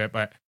here a little bit,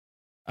 but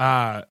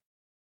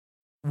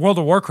World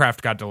of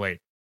Warcraft got delayed.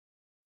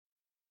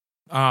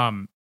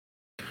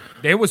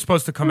 It was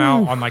supposed to come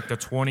out on like the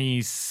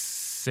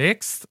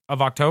 26th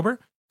of October.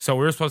 So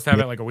we were supposed to have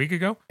it like a week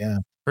ago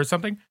or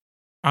something.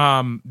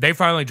 They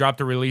finally dropped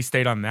the release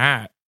date on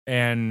that,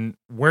 and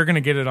we're going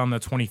to get it on the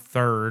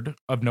 23rd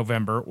of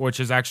November, which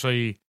is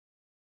actually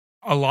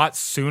a lot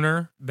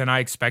sooner than I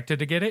expected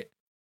to get it.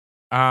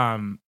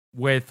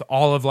 With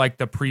all of like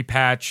the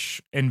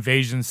pre-patch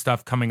invasion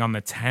stuff coming on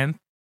the 10th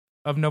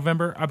of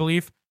November, I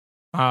believe.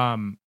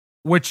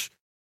 Which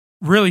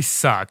really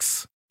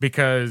sucks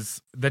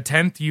because the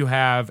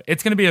 10th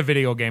it's going to be a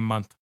video game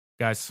month,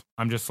 guys.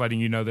 I'm just letting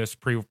you know this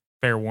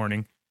fair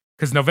warning,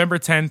 because November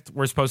 10th,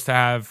 we're supposed to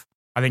have,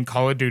 I think,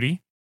 Call of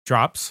Duty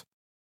drops,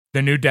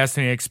 the new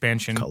Destiny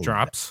expansion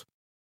drops,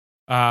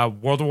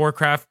 World of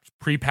Warcraft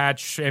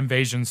pre-patch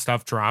invasion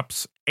stuff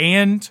drops,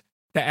 and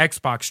the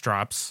Xbox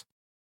drops.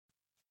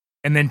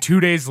 And then 2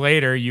 days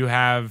later, you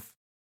have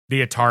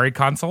the Atari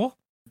console,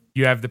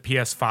 you have the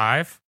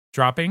PS5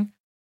 dropping,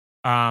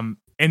 and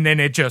then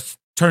it just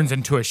turns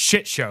into a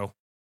shit show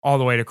all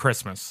the way to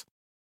Christmas.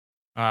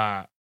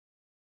 But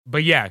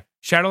yeah,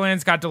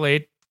 Shadowlands got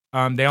delayed.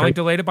 They only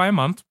delayed it by a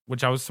month,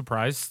 which I was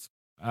surprised.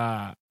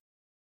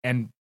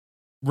 And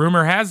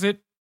rumor has it,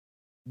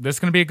 this is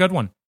going to be a good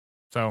one.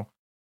 So,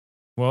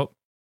 well,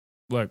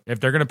 look, if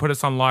they're going to put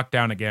us on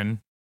lockdown again,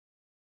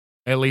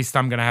 at least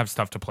I'm going to have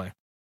stuff to play.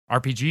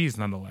 RPGs,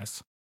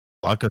 nonetheless.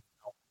 Lock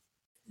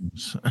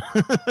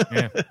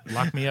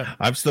me up.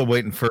 I'm still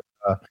waiting for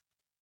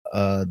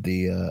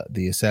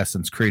the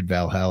Assassin's Creed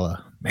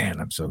Valhalla. Man,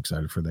 I'm so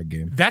excited for that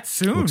game. That's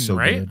soon, so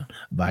right?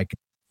 Viking.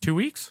 2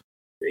 weeks?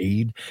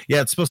 Yeah,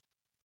 it's supposed to.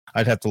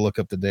 I'd have to look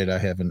up the date. I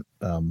haven't.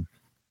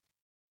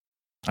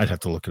 I'd have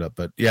to look it up,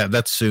 but yeah,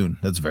 that's soon.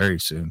 That's very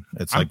soon.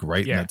 It's like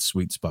right in that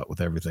sweet spot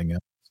with everything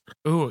else.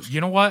 Ooh,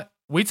 you know what?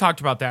 We talked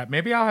about that.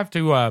 Maybe I'll have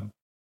to.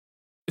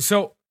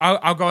 So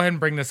I'll go ahead and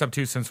bring this up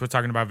too, since we're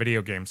talking about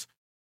video games.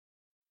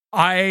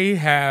 I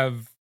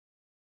have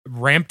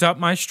ramped up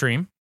my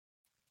stream.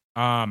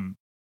 I'm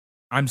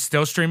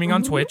still streaming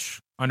on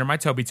Twitch under my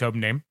Toby Tobe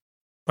name,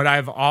 but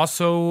I've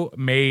also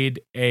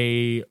made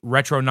a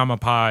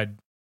Retronomapod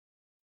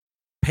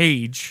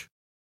page,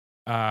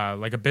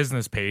 like a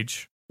business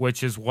page,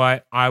 which is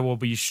what I will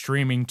be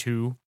streaming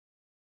to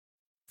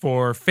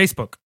for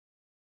Facebook.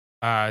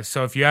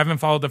 So if you haven't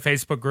followed the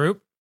Facebook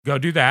group, go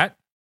do that.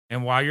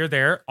 And while you're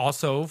there,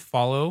 also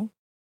follow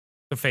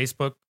the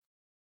Facebook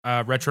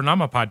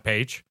Retronomapod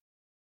page.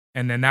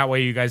 And then that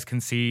way you guys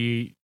can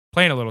see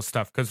playing a little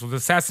stuff. Because with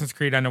Assassin's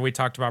Creed, I know we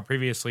talked about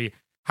previously,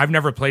 I've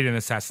never played an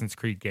Assassin's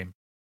Creed game.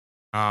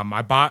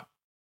 I bought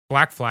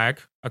Black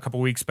Flag a couple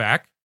weeks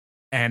back,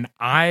 and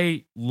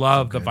I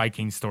love the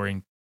Viking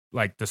story,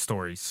 like the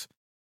stories.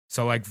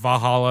 So like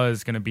Valhalla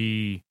is going to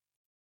be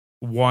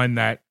one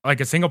that,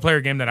 like a single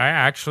player game that I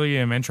actually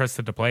am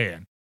interested to play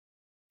in.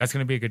 That's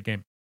going to be a good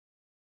game.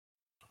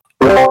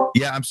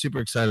 Yeah, I'm super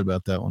excited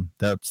about that one.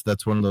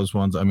 That's one of those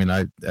ones. I mean,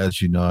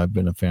 as you know, I've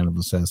been a fan of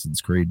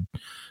Assassin's Creed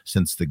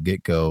since the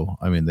get-go.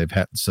 I mean, they've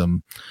had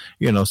some,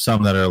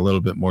 some that are a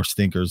little bit more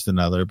stinkers than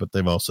other, but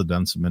they've also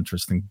done some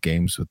interesting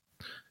games with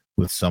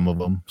some of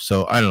them.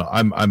 So I don't know.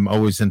 I'm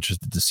always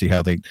interested to see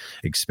how they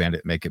expand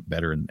it, make it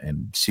better,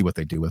 and see what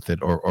they do with it,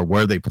 or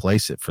where they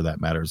place it. For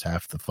that matter, is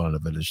half the fun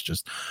of it. Is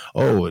just,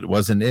 it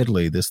was in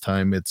Italy this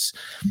time. It's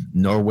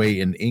Norway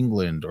and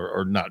England,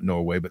 or not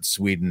Norway, but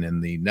Sweden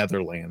and the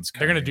Netherlands.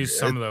 They're gonna do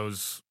some of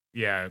those,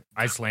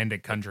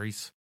 Icelandic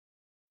countries.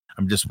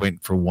 I'm just waiting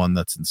for one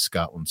that's in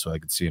Scotland so I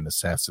can see an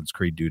Assassin's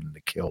Creed dude in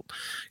the kilt,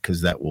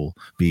 because that will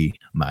be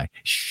my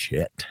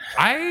shit.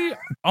 I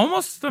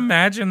almost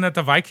imagine that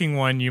the Viking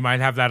one, you might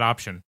have that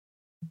option.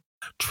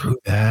 True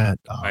that.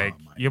 Like,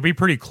 you'll be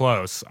pretty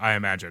close, I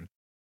imagine.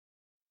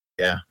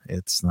 Yeah,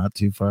 it's not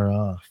too far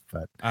off,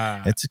 but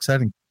it's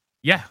exciting.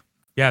 Yeah,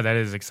 that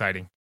is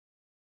exciting.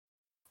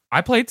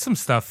 I played some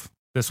stuff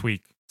this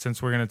week,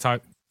 since we're going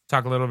to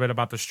talk a little bit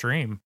about the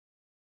stream.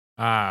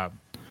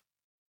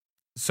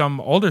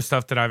 Some older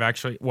stuff that I've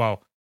actually,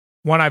 well,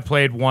 one I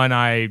played, one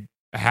I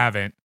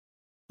haven't,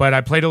 but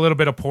I played a little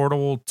bit of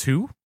Portal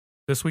 2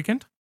 this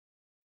weekend.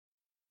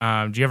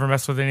 Do you ever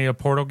mess with any of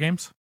the Portal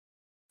games?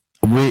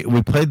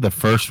 We played the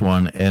first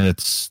one, and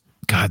it's,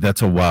 God,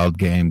 that's a wild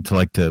game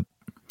to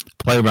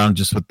play around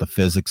just with the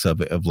physics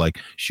of it, of like,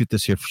 shoot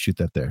this here, shoot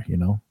that there, you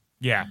know?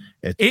 Yeah.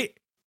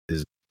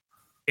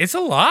 It's a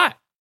lot.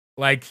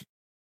 Like,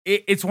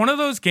 it's one of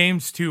those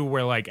games too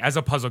where, like, as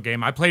a puzzle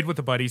game, I played with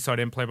a buddy, so I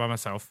didn't play by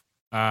myself.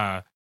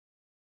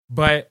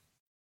 But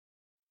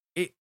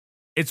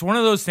it's one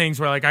of those things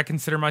where, like, I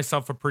consider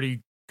myself a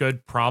pretty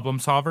good problem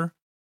solver,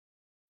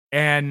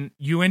 and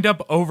you end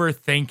up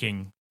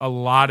overthinking a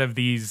lot of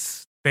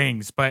these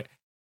things. But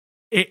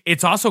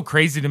it's also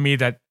crazy to me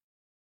that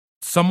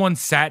someone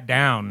sat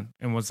down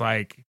and was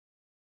like,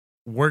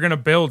 we're going to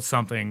build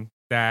something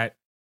that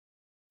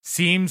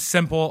seems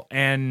simple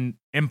and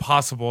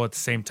impossible at the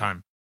same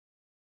time.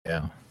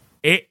 Yeah.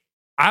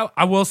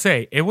 I will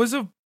say it was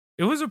a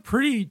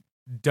pretty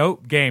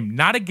dope game.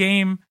 Not a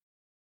game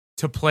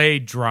to play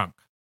drunk.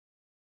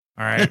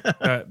 All right.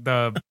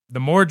 The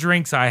more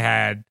drinks I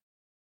had,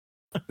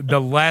 the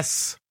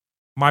less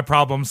my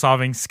problem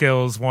solving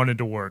skills wanted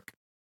to work.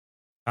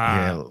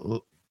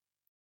 The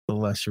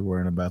less you're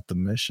worrying about the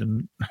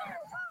mission.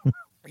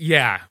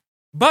 Yeah.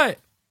 But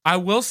I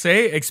will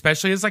say,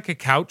 especially as like a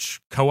couch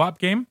co-op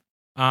game,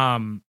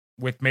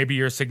 with maybe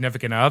your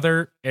significant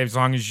other, as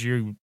long as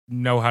you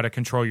know how to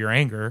control your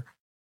anger.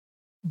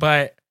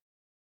 But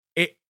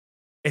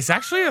it's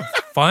actually a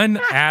fun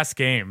ass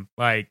game.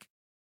 Like,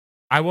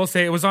 I will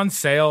say it was on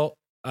sale.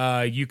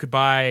 You could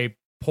buy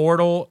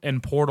Portal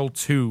and Portal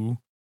 2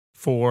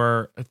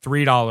 for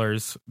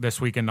 $3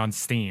 this weekend on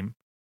Steam.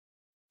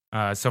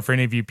 So for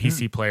any of you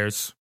PC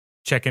players,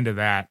 check into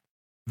that.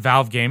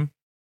 Valve game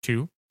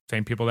too,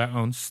 same people that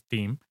own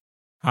Steam.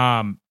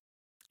 And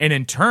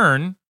in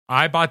turn,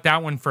 I bought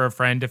that one for a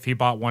friend if he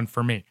bought one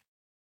for me.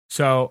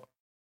 So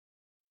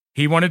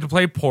he wanted to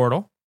play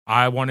Portal.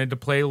 I wanted to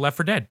play Left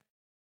 4 Dead.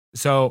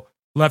 So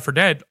Left 4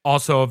 Dead,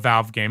 also a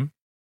Valve game,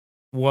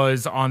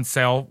 was on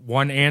sale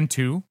 1 and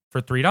 2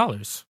 for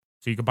 $3.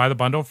 So you could buy the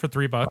bundle for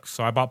 $3.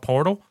 So I bought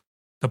Portal,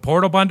 the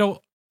Portal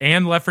bundle,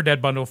 and Left 4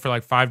 Dead bundle for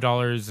like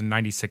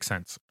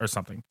 $5.96 or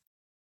something.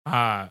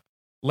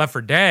 Left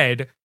 4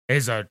 Dead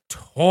is a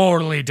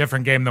totally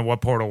different game than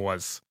what Portal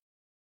was.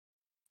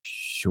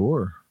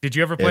 Sure. Did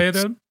you ever play it,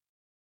 dude?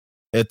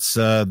 It's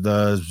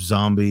the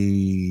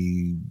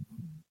zombie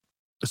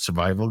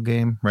survival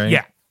game, right?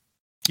 Yeah.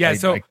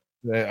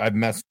 I've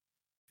messed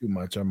too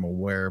much. I'm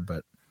aware,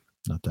 but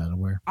not that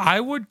aware. I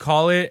would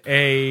call it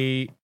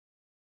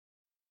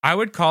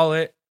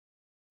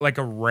like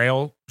a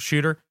rail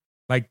shooter.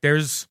 Like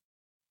there's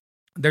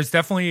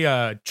definitely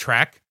a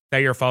track that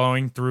you're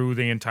following through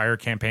the entire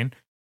campaign.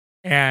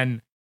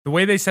 And the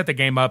way they set the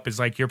game up is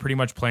like you're pretty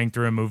much playing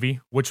through a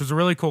movie, which was a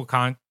really cool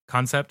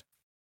concept.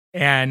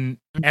 And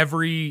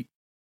every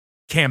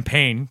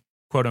campaign,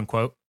 quote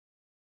unquote,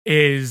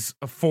 is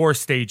 4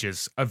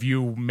 stages of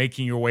you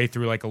making your way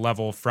through like a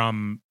level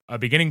from a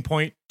beginning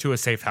point to a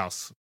safe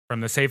house,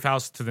 from the safe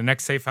house to the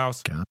next safe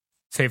house,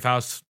 safe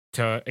house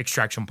to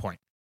extraction point.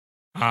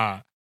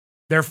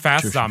 They're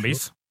fast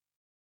zombies,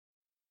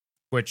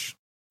 which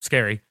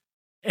scary.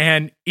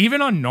 And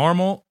even on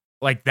normal,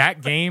 like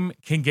that game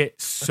can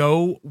get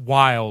so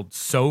wild,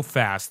 so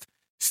fast.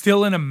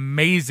 Still an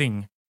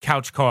amazing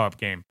couch co-op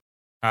game.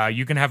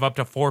 You can have up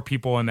to 4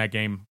 people in that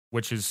game,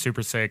 which is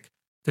super sick.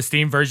 The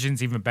Steam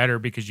version's even better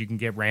because you can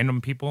get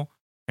random people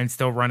and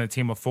still run a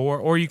team of 4,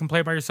 or you can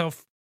play by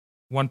yourself,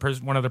 one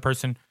other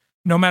person.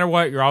 No matter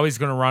what, you're always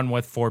going to run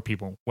with 4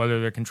 people, whether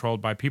they're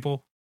controlled by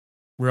people,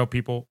 real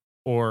people,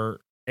 or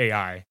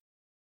AI.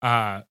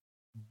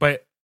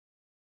 But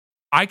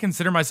I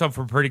consider myself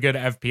a pretty good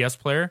FPS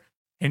player,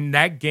 and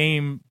that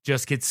game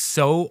just gets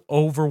so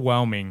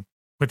overwhelming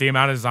with the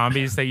amount of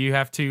zombies that you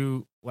have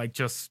to like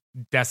just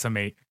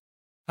decimate.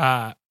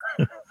 But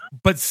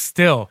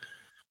still,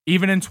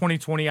 even in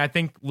 2020, I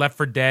think Left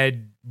 4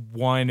 Dead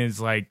 1 is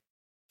like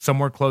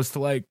somewhere close to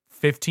like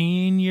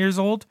 15 years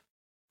old.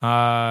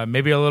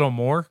 Maybe a little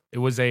more. It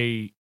was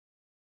I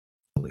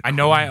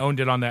know I owned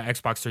it on the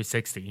Xbox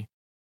 360.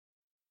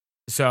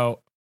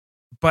 So,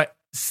 but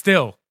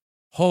still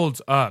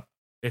holds up.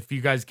 If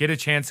you guys get a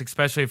chance,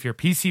 especially if you're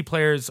PC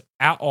players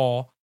at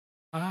all,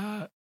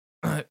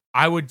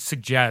 I would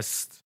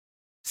suggest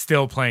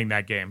still playing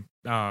that game.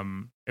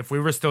 If we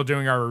were still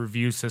doing our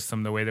review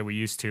system the way that we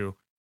used to,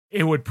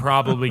 it would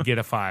probably get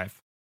a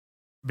 5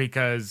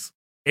 because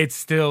it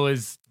still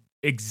is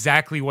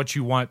exactly what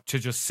you want to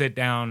just sit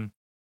down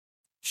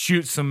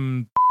shoot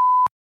some,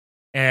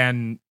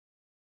 and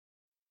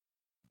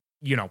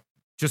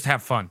just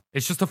have fun.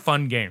 It's just a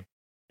fun game.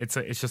 It's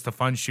just a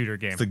fun shooter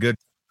game. It's a good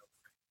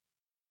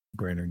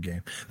brainer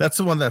game. That's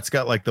the one that's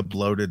got like the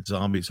bloated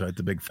zombies, right?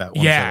 The big fat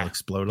ones that'll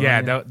explode on you.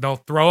 Yeah, they'll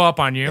throw up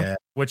on you,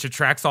 which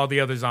attracts all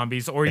the other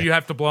zombies, or you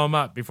have to blow them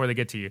up before they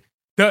get to you.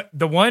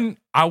 The one,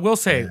 I will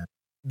say,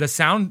 the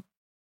sound,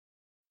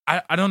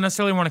 I don't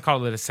necessarily want to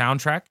call it a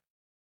soundtrack,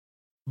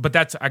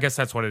 but I guess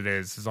that's what it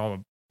is all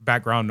the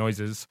background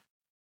noises.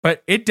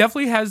 But it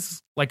definitely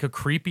has like a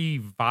creepy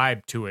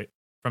vibe to it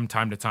from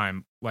time to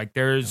time. Like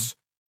there's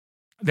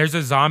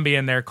a zombie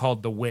in there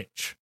called the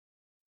Witch,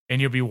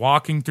 and you'll be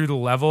walking through the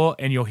level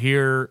and you'll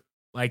hear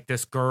like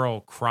this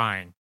girl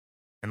crying.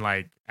 And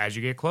like as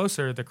you get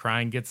closer, the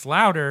crying gets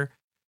louder,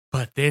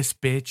 but this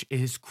bitch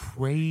is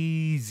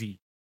crazy.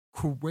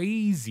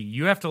 Crazy.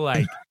 You have to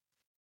like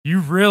you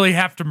really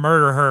have to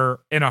murder her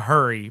in a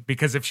hurry,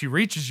 because if she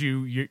reaches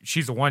you,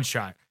 she's a one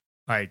shot.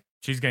 Like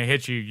she's gonna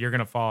hit you, you're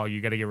gonna fall,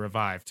 you gotta get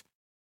revived.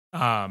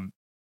 But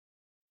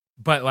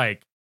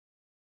like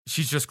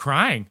she's just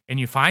crying, and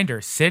you find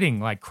her sitting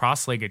like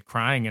cross-legged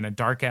crying in a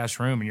dark ass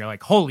room, and you're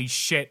like, holy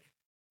shit.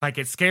 Like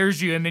it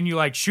scares you, and then you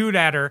like shoot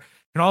at her,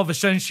 and all of a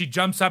sudden she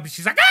jumps up and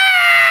she's like,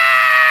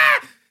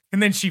 ah!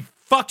 And then she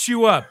fucks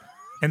you up.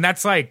 And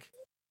that's like,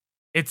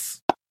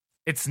 it's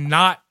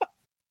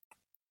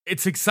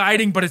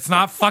exciting, but it's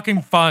not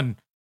fucking fun.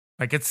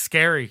 Like it's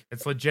scary.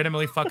 It's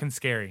legitimately fucking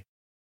scary.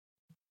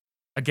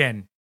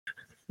 Again,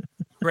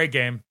 great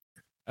game.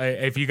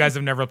 If you guys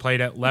have never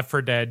played it, Left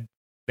 4 Dead,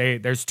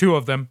 there's 2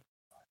 of them.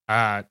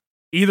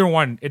 Either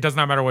one, it does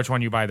not matter which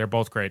one you buy. They're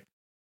both great.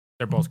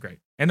 They're both great.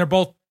 And they're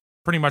both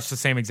pretty much the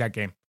same exact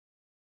game.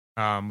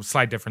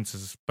 Slight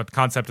differences, but the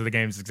concept of the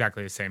game is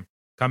exactly the same.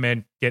 Come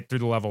in, get through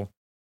the level,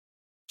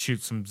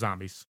 shoot some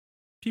zombies.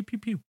 Pew, pew,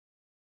 pew.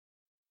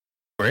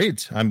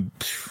 Great.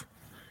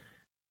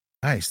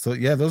 Nice. So,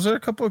 yeah, those are a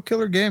couple of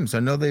killer games. I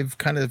know they've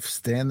kind of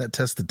stand that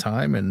test of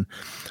time, and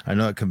I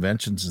know at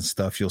conventions and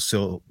stuff, you'll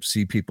still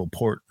see people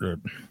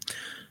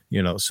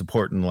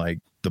supporting like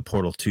the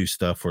Portal 2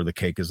 stuff, or the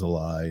Cake is a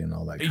Lie and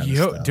all that kind of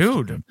stuff.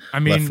 Dude, I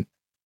mean,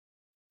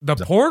 the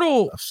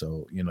Portal. Stuff,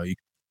 so,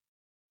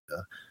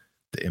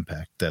 the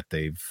impact that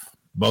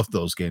both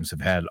those games have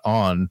had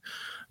on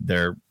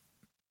their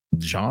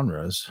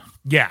genres.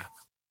 Yeah.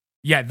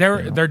 Yeah,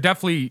 they're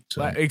definitely,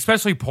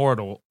 especially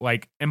Portal.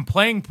 Like, in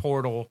playing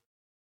Portal,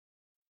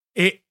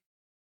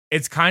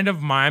 it's kind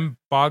of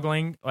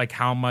mind-boggling, like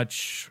how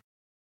much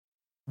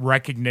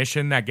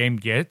recognition that game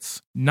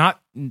gets. Not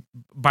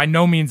by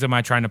no means am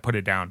I trying to put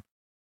it down,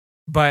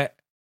 but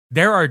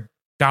there are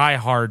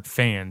diehard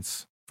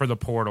fans for the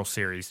Portal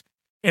series,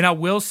 and I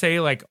will say,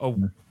 like,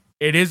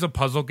 it is a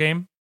puzzle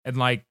game, and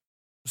like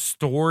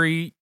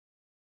story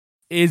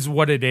is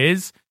what it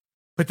is.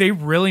 But they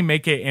really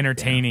make it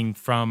entertaining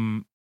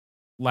from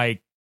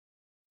like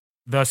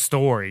the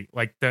story.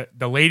 Like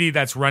the lady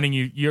that's running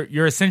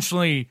you're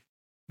essentially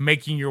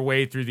making your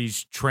way through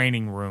these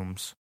training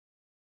rooms.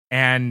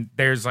 And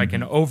there's like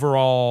an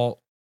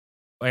overall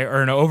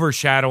or an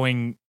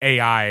overshadowing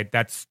AI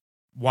that's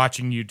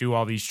watching you do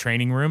all these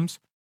training rooms.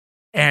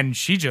 And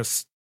she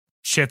just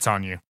shits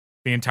on you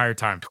the entire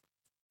time.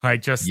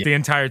 Like just the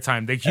entire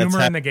time. The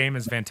humor in the game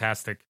is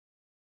fantastic.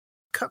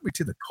 Cut me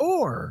to the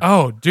core.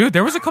 Oh, dude,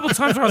 there was a couple of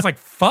times where I was like,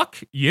 fuck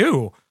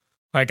you.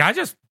 Like, I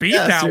just beat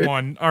that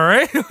one. All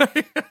right.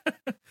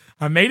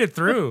 I made it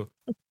through.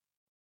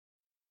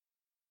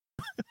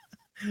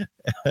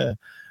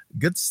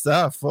 Good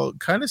stuff. Well,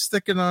 kind of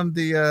sticking on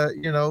the,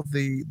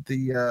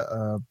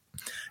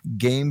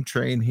 game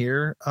train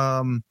here.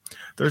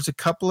 There's a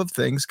couple of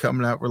things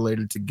coming out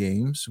related to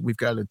games. We've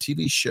got a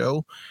TV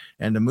show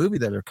and a movie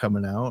that are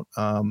coming out.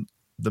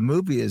 The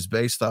movie is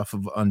based off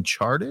of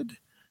Uncharted.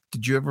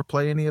 Did you ever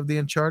play any of the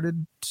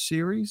Uncharted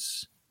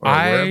series?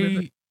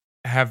 I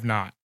have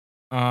not.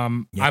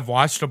 I've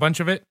watched a bunch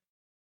of it.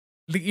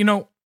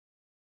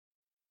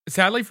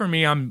 Sadly for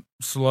me, I'm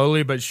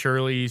slowly but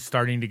surely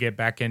starting to get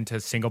back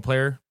into single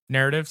player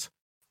narratives.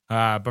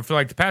 But for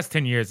like the past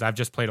 10 years, I've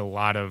just played a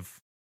lot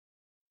of,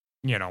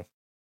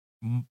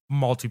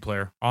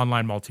 multiplayer,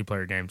 online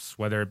multiplayer games,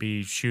 whether it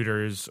be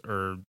shooters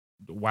or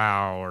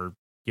WoW or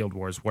Guild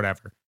Wars,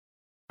 whatever.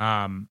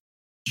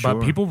 But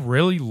people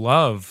really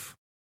love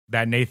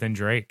that Nathan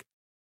Drake.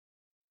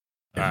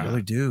 They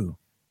really do.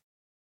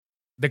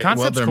 The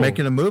concept's they're cool.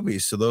 making a movie,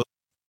 so those,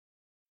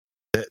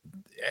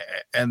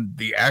 and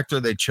the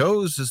actor they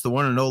chose is the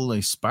one and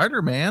only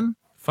Spider-Man.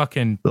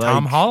 Fucking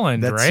Tom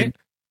Holland, right?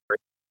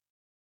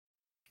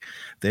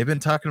 They've been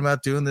talking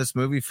about doing this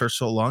movie for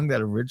so long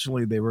that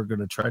originally they were going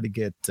to try to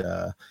get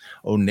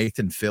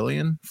Nathan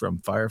Fillion from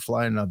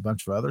Firefly and a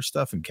bunch of other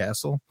stuff in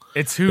Castle.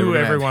 It's who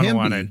everyone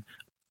wanted.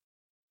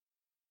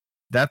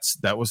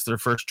 That was their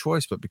first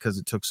choice, but because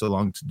it took so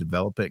long to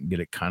develop it and get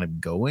it kind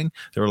of going,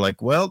 they were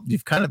like, well,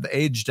 you've kind of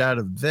aged out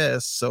of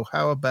this, so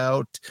how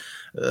about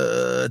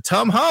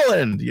Tom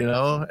Holland,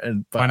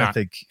 and I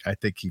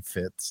think he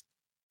fits.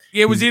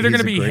 It was either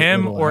going to be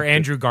him or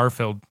Andrew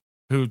Garfield,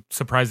 who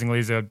surprisingly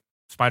is a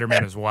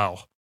Spider-Man as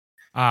well.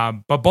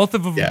 But both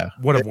of them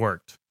would have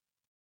worked.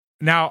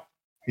 Now,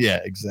 yeah,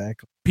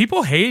 exactly.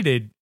 People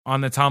hated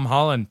on the Tom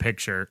Holland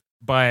picture,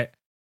 but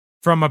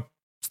from a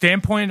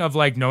standpoint of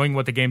like knowing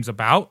what the game's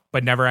about,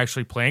 but never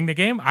actually playing the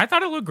game, I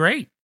thought it looked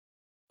great.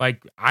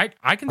 Like I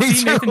can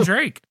see Nathan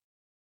Drake.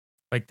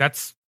 Like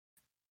it's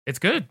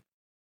good.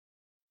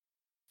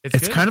 It's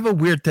good. Kind of a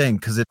weird thing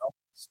because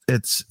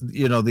it's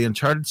the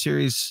Uncharted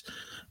series,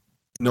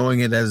 knowing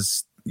it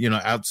as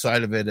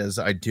outside of it as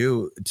I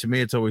do, to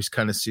me it's always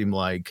kind of seemed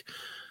like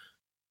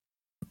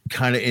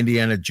kind of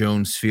Indiana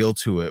Jones feel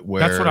to it. Where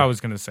that's what I was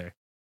gonna say.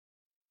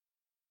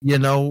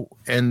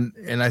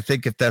 And I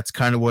think if that's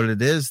kind of what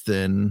it is,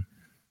 then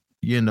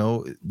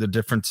the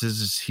difference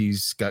is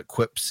he's got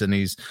quips and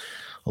he's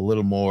a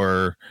little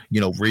more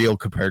real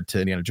compared to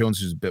Indiana Jones,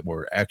 who's a bit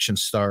more action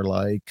star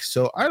like.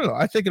 So I don't know,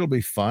 I think it'll be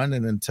fun,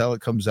 and until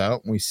it comes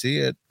out and we see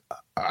it,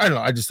 I don't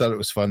know, I just thought it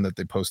was fun that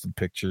they posted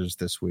pictures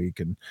this week,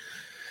 and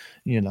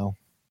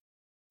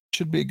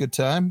should be a good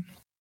time.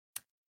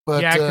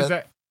 But yeah,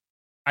 because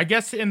I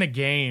guess in the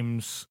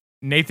games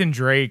Nathan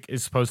Drake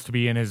is supposed to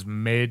be in his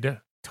mid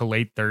to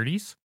late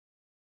 30s.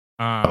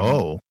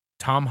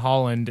 Tom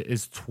Holland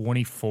is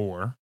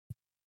 24.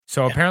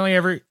 So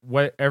apparently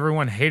what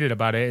everyone hated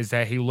about it is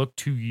that he looked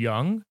too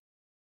young,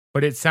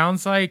 but it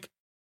sounds like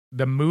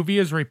the movie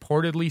is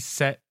reportedly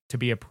set to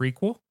be a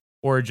prequel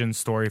origin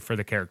story for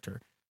the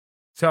character.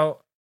 So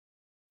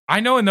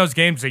I know in those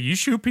games that you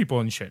shoot people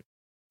and shit.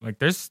 Like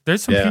there's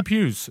some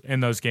pew-pews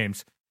in those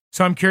games.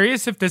 So I'm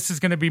curious if this is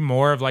going to be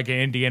more of like an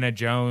Indiana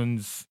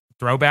Jones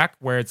throwback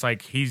where it's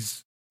like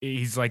he's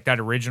like that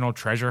original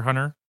treasure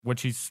hunter,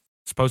 which he's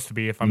supposed to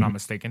be, if I'm not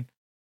mistaken.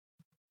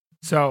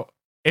 So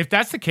if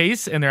that's the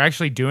case and they're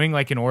actually doing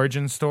like an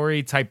origin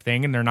story type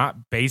thing and they're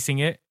not basing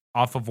it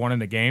off of one of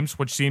the games,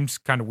 which seems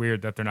kind of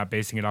weird that they're not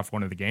basing it off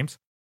one of the games,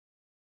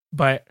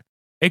 but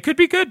it could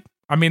be good.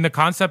 I mean, the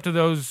concept of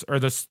those, or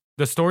the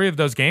story of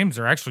those games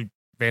are actually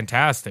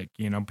fantastic.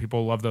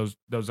 People love those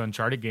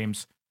Uncharted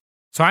games.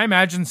 So I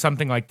imagine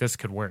something like this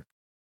could work.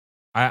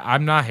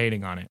 I'm not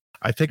hating on it.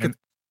 I think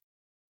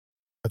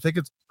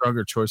it's a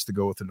stronger choice to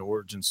go with an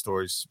origin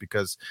stories,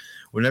 because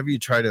whenever you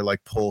try to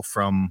like pull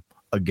from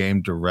a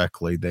game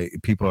directly,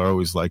 people are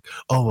always like,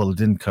 oh, well, it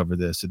didn't cover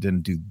this, it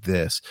didn't do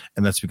this.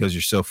 And that's because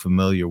you're so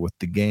familiar with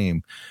the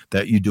game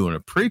that you doing a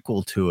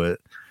prequel to it,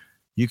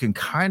 you can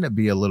kind of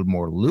be a little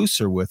more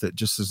looser with it,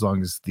 just as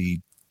long as the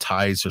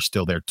ties are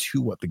still there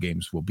to what the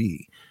games will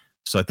be.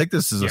 So I think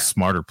this is a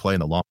smarter play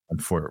in the long run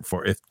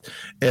for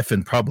if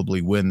and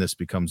probably when this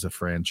becomes a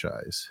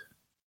franchise.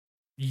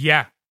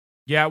 Yeah,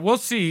 we'll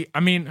see. I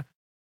mean,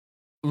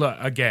 look,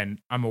 again,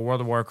 I'm a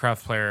World of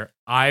Warcraft player.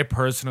 I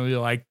personally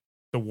like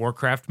the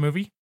Warcraft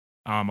movie.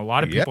 A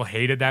lot of people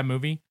hated that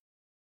movie.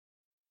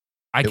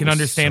 I can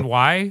understand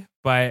why,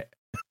 but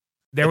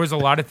there was a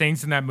lot of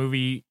things in that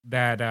movie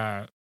that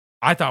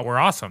I thought were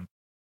awesome.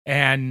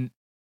 And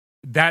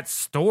that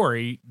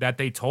story that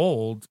they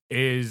told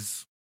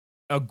is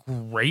a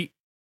great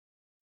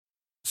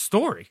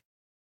story.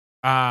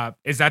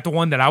 Is that the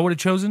one that I would have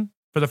chosen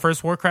for the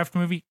first Warcraft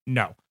movie?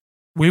 No.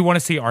 We want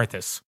to see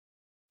Arthas.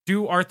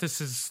 Do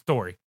Arthas'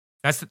 story.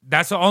 That's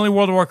the only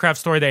World of Warcraft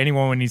story that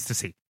anyone needs to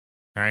see.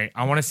 All right.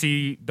 I want to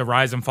see the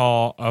rise and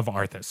fall of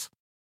Arthas.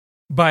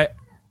 But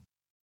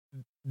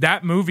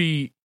that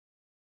movie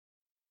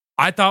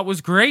I thought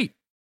was great.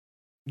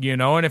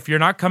 And if you're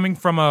not coming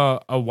from a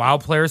WoW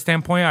player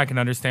standpoint, I can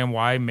understand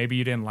why maybe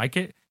you didn't like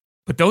it.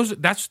 But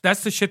that's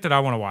the shit that I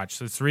want to watch.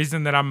 That's the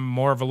reason that I'm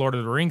more of a Lord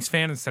of the Rings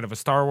fan instead of a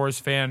Star Wars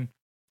fan.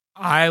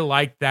 I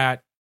like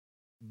that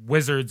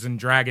wizards and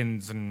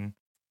dragons and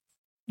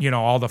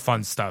all the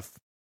fun stuff.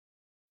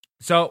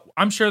 So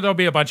I'm sure there'll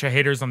be a bunch of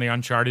haters on the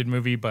Uncharted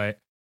movie, but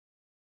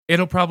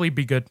it'll probably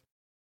be good.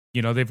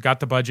 They've got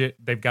the budget,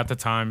 they've got the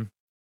time.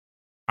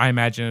 I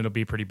imagine it'll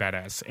be pretty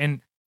badass.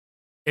 And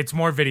it's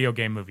more video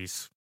game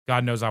movies.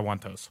 God knows I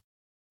want those.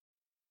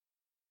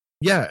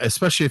 Yeah,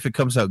 especially if it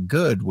comes out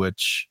good,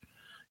 which,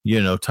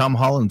 Tom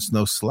Holland's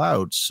no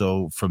slouch.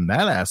 So from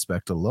that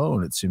aspect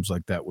alone, it seems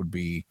like that would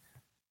be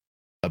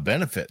a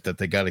benefit, that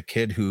they got a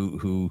kid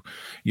who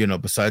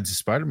besides the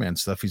Spider-Man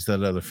stuff, he's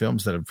done other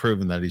films that have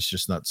proven that he's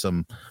just not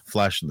some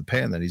flash in the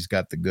pan, that he's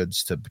got the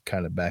goods to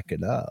kind of back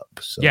it up.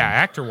 So yeah,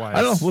 actor-wise.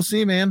 I don't know. We'll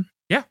see, man.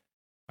 Yeah.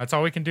 That's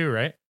all we can do,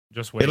 right?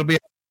 Just wait. It'll be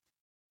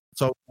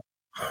so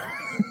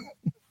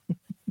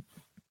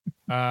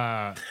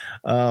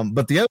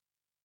but the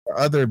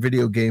other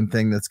video game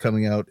thing that's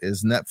coming out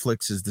is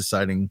Netflix is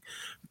deciding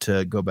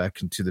to go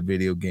back into the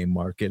video game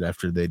market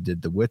after they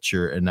did The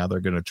Witcher, and now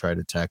they're going to try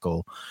to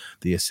tackle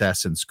the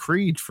Assassin's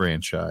Creed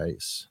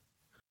franchise,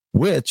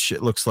 which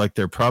it looks like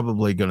they're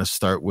probably going to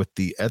start with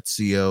the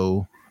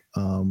Ezio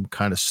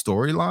kind of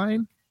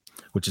storyline,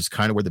 which is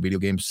kind of where the video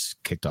games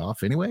kicked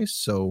off anyway.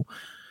 So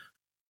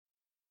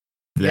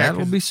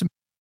that'll be some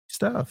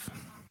stuff.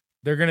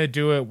 They're going to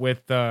do it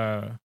with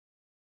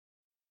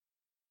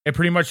it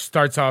pretty much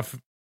starts off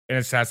in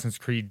Assassin's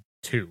Creed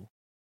 2.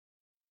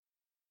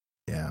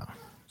 Yeah.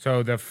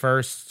 So the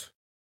first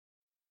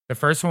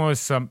one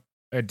was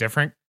a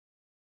different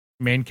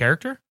main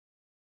character.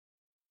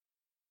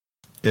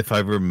 If I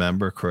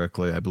remember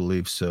correctly, I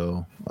believe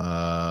so.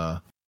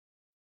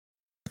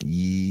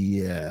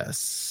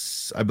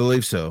 Yes, I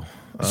believe so.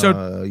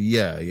 So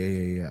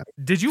Yeah.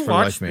 did you For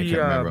watch life, man, I can't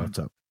remember off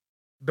the top.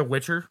 the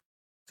Witcher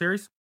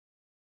series?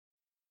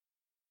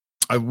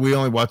 We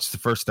only watched the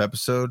first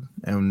episode,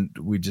 and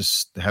we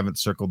just haven't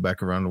circled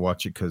back around to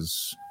watch it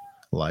because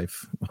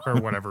life. For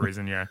whatever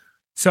reason, yeah.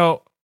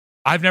 So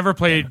I've never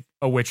played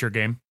a Witcher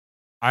game.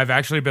 I've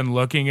actually been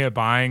looking at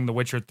buying The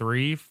Witcher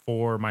 3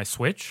 for my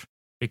Switch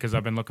because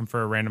I've been looking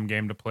for a random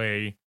game to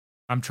play.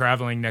 I'm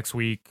traveling next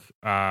week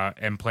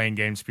and playing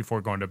games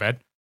before going to bed.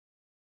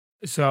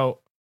 So,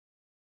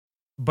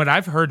 but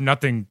I've heard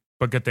nothing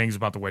but good things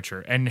about The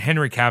Witcher, and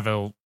Henry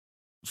Cavill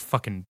is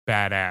fucking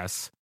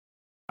badass.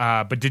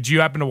 But did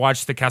you happen to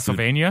watch the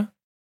Castlevania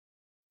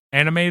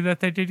anime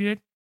that they did yet?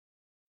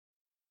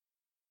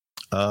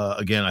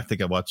 Again, I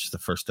think I watched the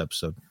first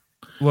episode.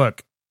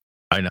 Look,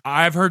 I know.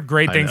 I've heard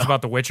great things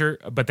about The Witcher,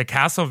 but the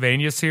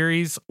Castlevania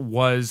series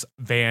was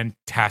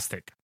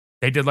fantastic.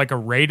 They did like a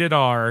rated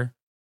R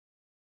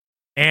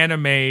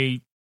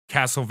anime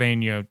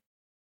Castlevania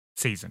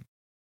season.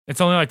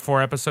 It's only like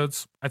 4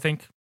 episodes, I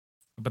think,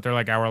 but they're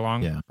like hour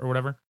long or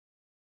whatever.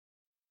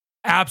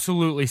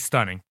 Absolutely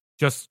stunning.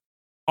 Just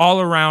all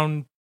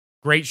around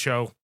great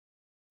show.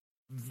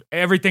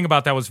 Everything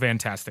about that was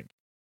fantastic.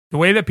 The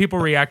way that people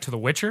react to The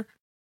Witcher,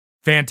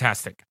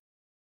 fantastic.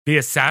 The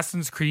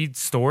Assassin's Creed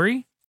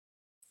story,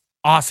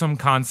 awesome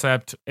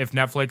concept. If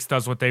Netflix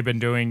does what they've been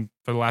doing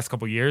for the last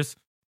couple of years,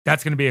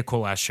 that's going to be a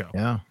cool ass show.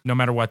 Yeah. No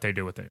matter what they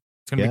do with it,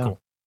 it's going to be cool.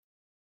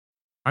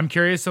 I'm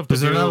curious if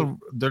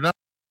they're not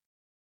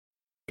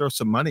throw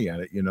some money at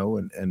it,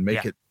 and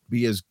make it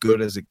be as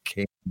good as it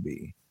can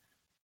be.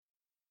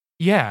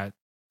 Yeah,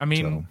 I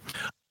mean,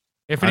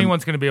 if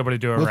anyone's going to be able to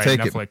do it right,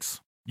 Netflix.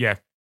 Yeah,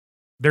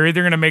 they're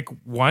either going to make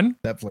one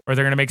Netflix, or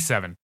they're going to make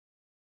 7.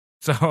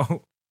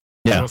 So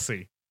we'll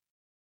see.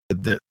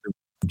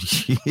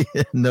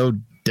 No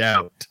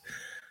doubt.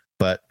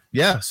 But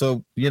yeah,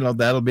 so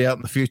that'll be out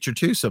in the future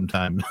too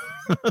sometime.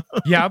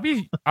 Yeah,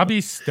 I'll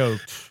be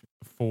stoked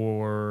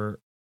for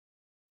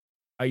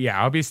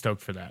I'll be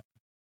stoked for that.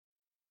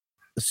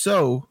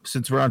 So,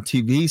 since we're on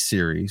TV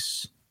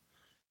series,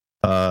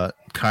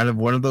 kind of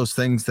one of those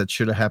things that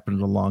should have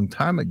happened a long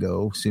time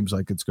ago seems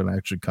like it's going to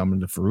actually come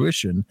into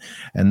fruition,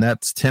 and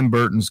that's Tim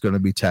Burton's going to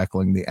be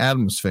tackling the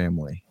Addams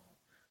Family.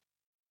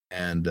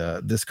 And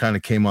this kind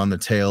of came on the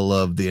tail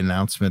of the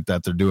announcement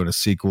that they're doing a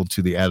sequel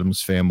to the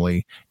Addams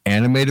Family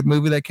animated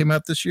movie that came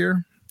out this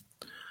year.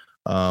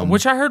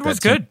 Which I heard was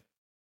good.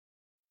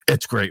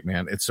 It's great,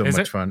 man. It's so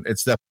much fun.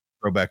 It's definitely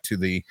a throwback to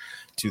the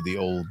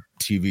old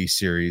TV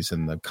series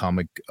and the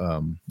comic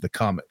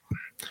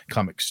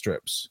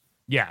strips.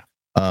 Yeah.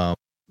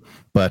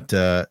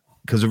 But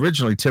because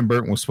originally Tim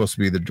Burton was supposed to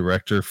be the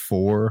director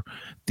for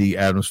the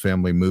Addams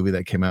Family movie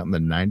that came out in the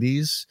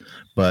 90s,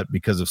 but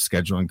because of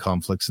scheduling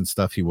conflicts and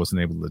stuff, he wasn't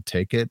able to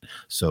take it.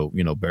 So,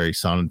 Barry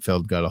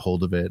Sonnenfeld got a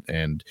hold of it.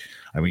 And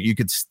I mean, you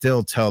could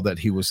still tell that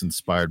he was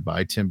inspired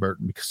by Tim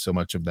Burton because so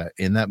much of that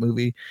in that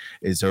movie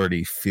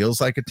already feels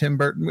like a Tim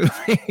Burton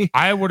movie.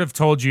 I would have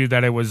told you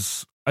that it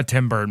was a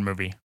Tim Burton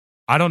movie.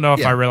 I don't know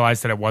if I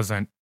realized that it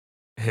wasn't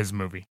his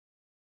movie.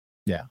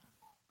 Yeah.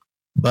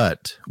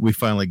 But we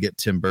finally get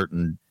Tim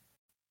Burton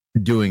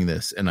doing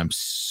this, and I'm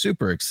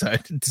super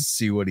excited to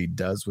see what he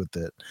does with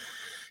it.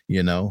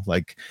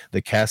 Like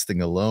the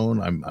casting alone,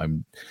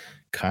 I'm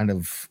kind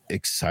of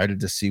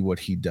excited to see what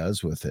he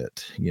does with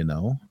it.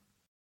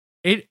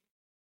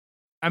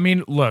 I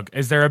mean, look,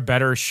 is there a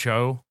better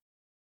show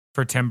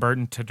for Tim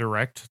Burton to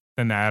direct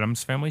than the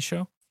Addams Family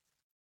show?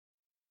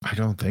 I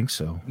don't think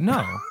so.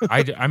 No,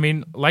 I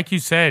mean, like you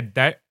said,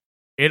 that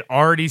it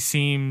already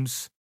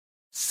seems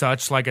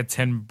such like a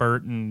Tim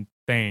Burton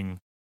thing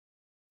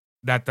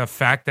that the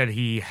fact that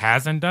he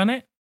hasn't done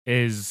it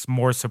is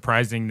more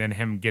surprising than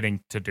him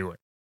getting to do it.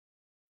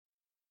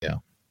 Yeah.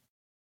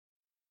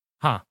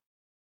 Huh.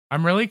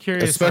 I'm really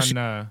curious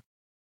on,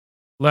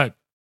 look,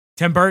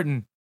 Tim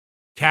Burton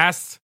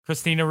cast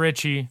Christina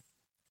Ricci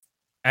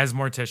as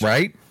Morticia.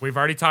 Right? We've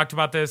already talked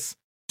about this.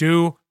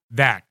 Do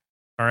that.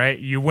 All right.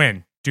 You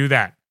win. Do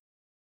that.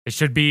 It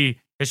should be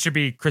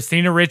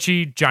Christina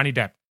Ricci, Johnny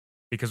Depp,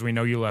 because we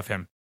know you love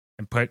him.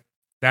 And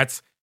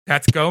that's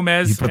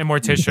Gomez and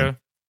Morticia.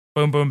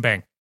 Boom, boom,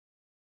 bang.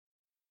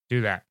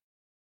 Do that.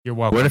 You're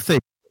welcome.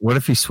 What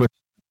if he switched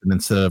and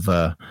instead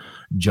of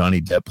Johnny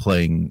Depp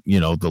playing,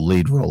 the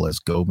lead role as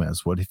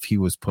Gomez, what if he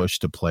was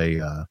pushed to play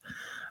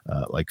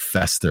like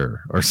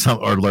Fester or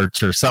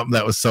Lurch or something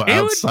that was so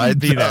outside? It would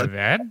be that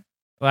bad.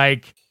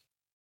 Like,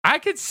 I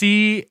could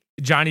see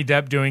Johnny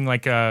Depp doing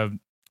like a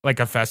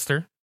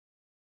Fester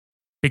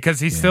because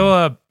he's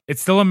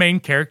it's still a main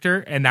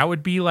character, and that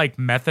would be like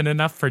method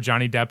enough for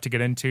Johnny Depp to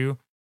get into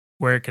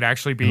where it could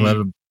actually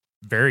be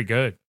very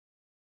good.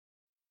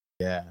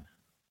 Yeah.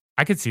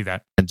 I could see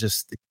that. And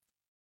just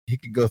he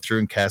could go through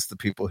and cast the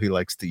people he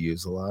likes to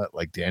use a lot,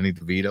 like Danny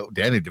DeVito.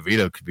 Danny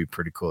DeVito could be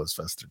pretty cool as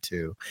Fester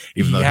too,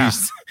 even though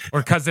he's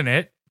or Cousin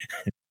It.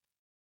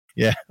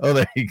 Yeah. Oh,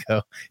 there you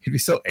go. He'd be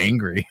so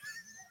angry.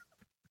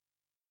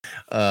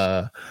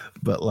 But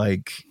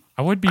like,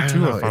 I would be I don't too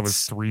know, if I was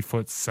it's-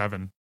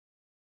 3'7".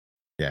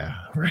 yeah,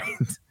 right.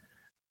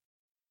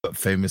 But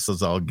famous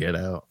as all get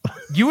out.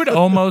 You would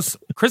almost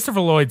Christopher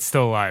Lloyd's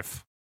still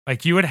alive.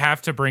 Like you would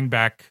have to bring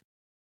back.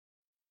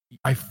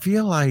 I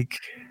feel like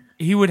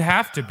He would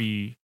have to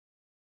be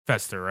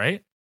Fester,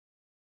 right?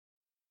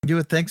 you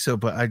would think so,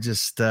 but I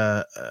just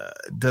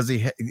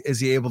is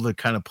he able to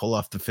kind of pull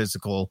off the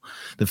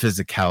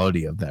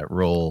physicality of that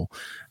role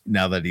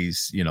now that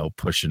he's,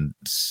 pushing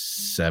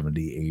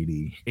 70,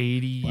 80?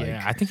 80. Like-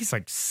 Yeah, I think he's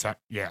like.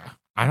 Yeah,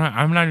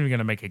 I'm not even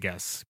gonna make a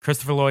guess.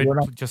 Christopher Lloyd, We're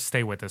not- just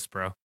stay with us,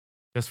 bro.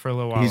 Just for a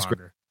little while He's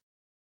longer.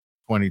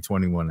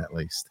 2021 at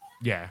least.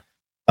 Yeah,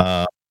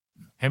 Uh,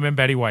 him and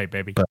Betty White,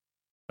 baby. But-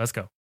 Let's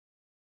go.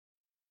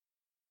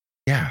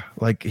 Yeah,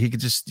 like he could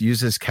just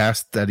use his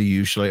cast that he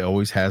usually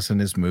always has in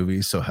his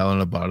movies. So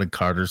Helena Bonham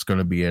Carter's going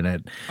to be in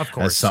it Of as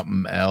course.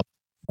 something else,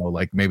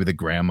 like maybe the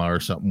grandma or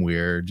something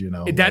weird.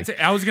 That's.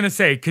 I was gonna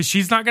say because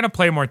she's not gonna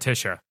play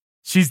Morticia.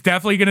 She's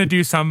definitely gonna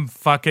do some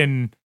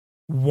fucking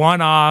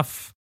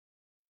one-off.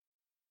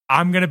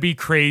 I'm gonna be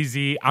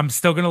crazy. I'm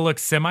still gonna look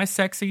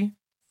semi-sexy,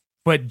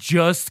 but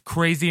just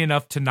crazy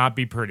enough to not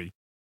be pretty.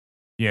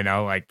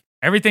 Like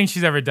everything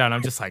she's ever done.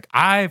 I'm just like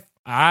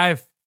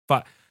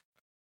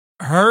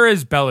her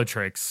as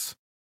Bellatrix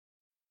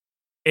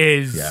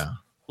is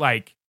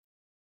like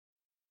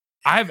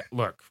I'm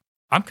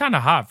kind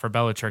of hot for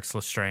Bellatrix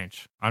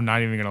Lestrange. I'm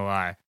not even gonna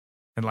lie.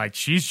 And like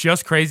she's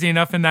just crazy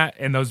enough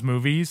in those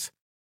movies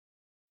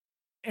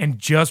and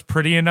just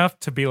pretty enough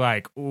to be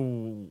like,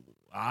 ooh,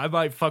 I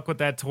might fuck with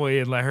that toy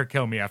and let her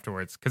kill me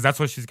afterwards. Cause that's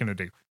what she's gonna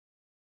do.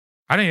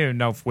 I don't even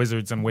know if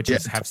wizards and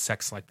witches have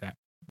sex like that.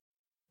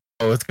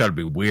 Oh, it's got to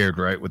be weird,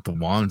 right? With the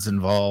wands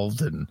involved,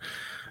 and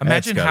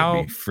imagine that's gotta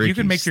how be freaky you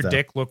can make your stuff.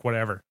 dick look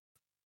whatever.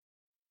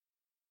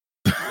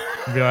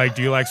 Be like,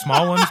 do you like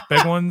small ones,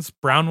 big ones,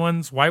 brown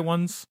ones, white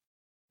ones?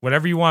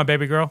 Whatever you want,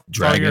 baby girl. It's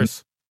all Dragon.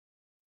 yours.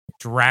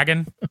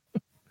 Dragon.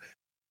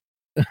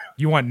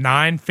 You want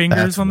 9 fingers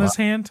That's on this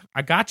hand?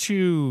 I got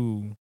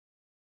you.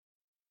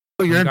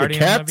 Oh, you're into Guardian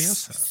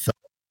cats? Leviosa.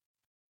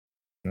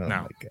 Oh No.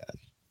 my god.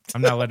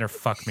 I'm not letting her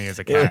fuck me as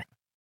a cat.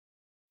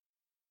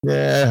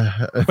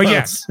 Yeah, But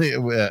yeah.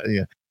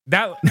 yeah.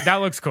 That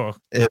looks cool.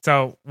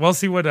 So we'll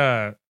see what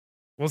Bella.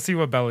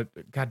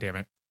 God damn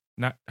it!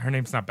 Not her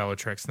name's not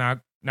Bellatrix. Now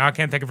I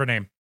can't think of her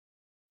name.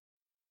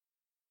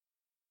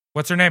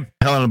 What's her name?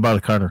 Helena Bonham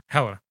Carter.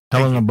 Helena.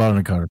 Helena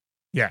Bonham Carter.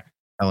 Yeah.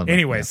 Helena.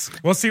 Anyways,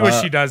 we'll see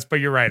what she does. But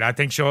you're right. I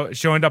think she'll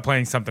end up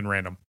playing something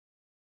random.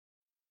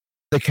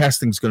 The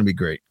casting's going to be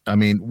great. I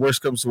mean,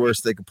 worst comes to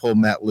worst, they could pull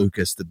Matt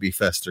Lucas to be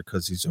Fester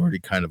because he's already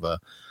kind of a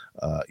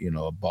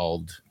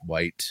bald,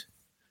 white,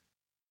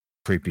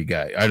 creepy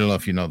guy. I don't know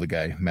if you know the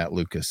guy. Matt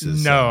Lucas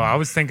is. No, I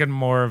was thinking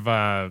more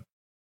of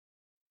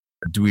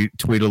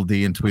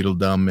Tweedledee and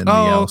Tweedledum in the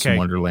Oh, Alice in okay.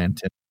 Wonderland.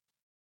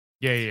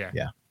 Yeah.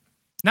 Yeah.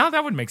 No,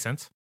 that would make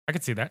sense. I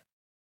could see that.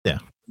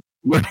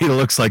 Where he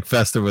looks like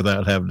Fester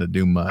without having to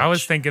do much. I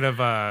was thinking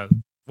of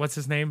what's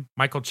his name?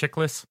 Michael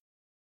Chiklis.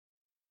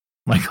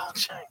 Michael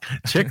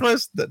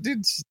Chiklis. That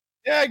dude's.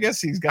 Yeah, I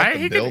guess he's got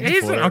the build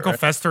He's for an it, Uncle right?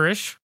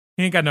 Fester-ish.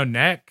 He ain't got no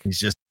neck. He's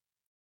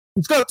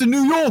got the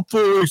New York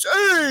voice.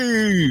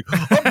 Hey,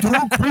 I'm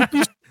doing creepy.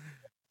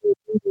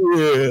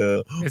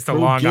 Yeah. It's the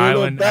Long Forget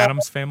Island about-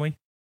 Adams family.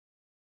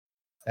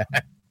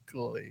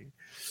 Exactly.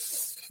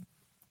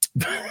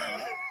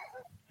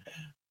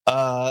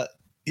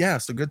 Yeah,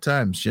 so good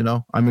times,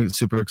 I'm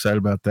super excited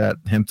about that.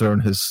 Him throwing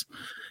his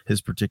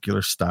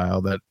particular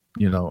style that,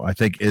 I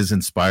think is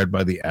inspired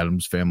by the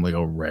Addams family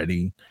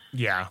already.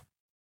 Yeah.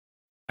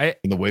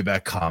 In the way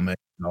back comic,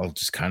 it all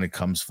just kind of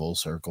comes full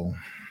circle.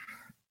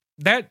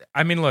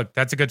 Look,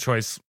 that's a good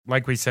choice.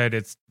 Like we said,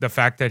 it's the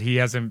fact that he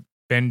hasn't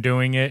been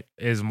doing it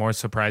is more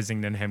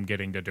surprising than him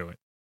getting to do it.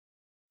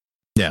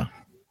 Yeah.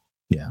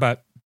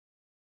 But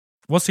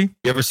we'll see.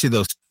 You ever see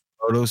those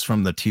photos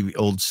from the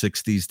old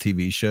 60s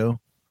TV show?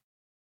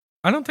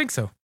 I don't think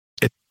so.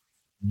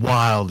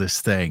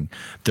 Wildest thing.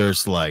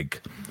 There's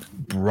like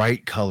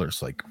bright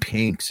colors like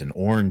pinks and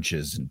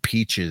oranges and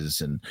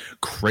peaches and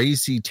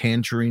crazy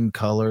tangerine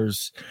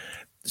colors,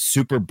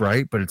 super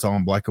bright, but it's all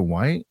in black and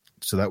white,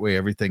 so that way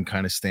everything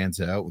kind of stands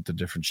out with the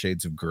different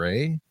shades of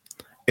gray.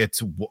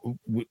 It's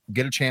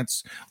get a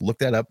chance, look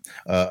that up.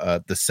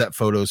 The set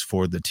photos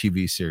for the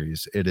TV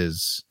series, it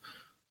is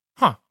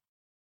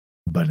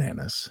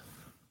bananas.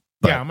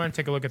 Yeah, I'm gonna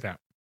take a look at that.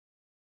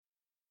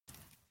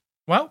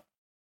 Well,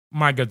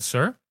 my good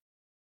sir,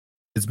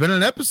 It's been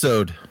an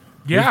episode.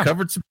 Yeah. We've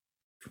covered some.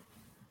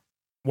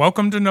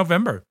 Welcome to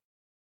November.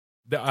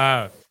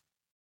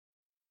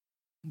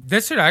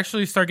 This should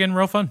actually start getting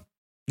real fun.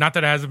 Not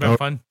that it hasn't been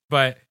fun,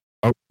 but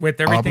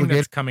with everything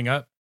that's coming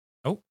up.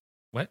 Oh,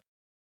 what?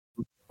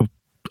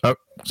 Oh,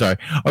 sorry.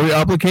 Are we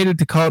obligated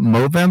to call it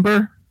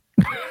Movember?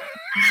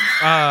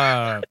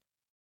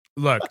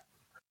 Look,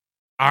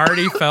 I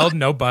already felled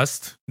no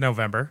bust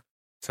November,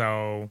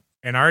 and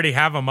I already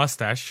have a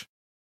mustache,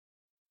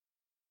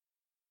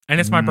 and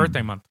it's my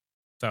birthday month,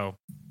 so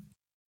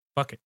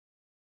fuck it.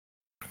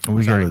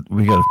 We got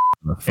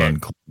a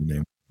fun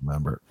name.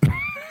 remember.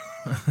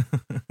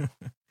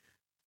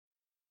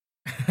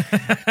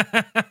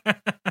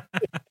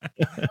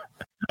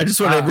 I just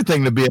want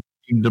everything to be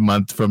a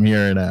month from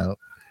here and out.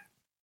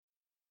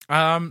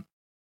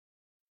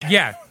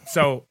 Yeah.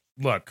 So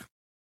look,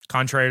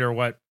 contrary to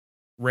what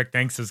Rick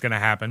thinks is going to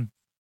happen,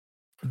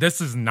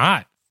 this is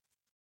not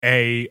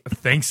a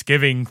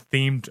Thanksgiving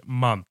themed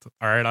month.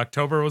 All right.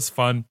 October was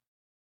fun.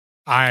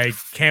 I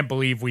can't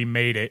believe we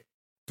made it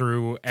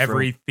through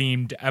every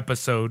themed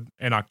episode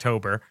in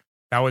October.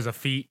 That was a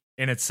feat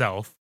in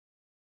itself.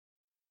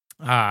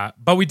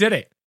 But we did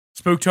it.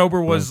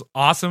 Spooktober was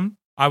awesome.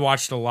 I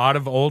watched a lot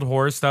of old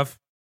horror stuff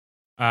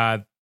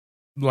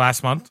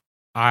last month.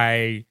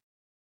 I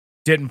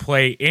didn't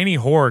play any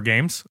horror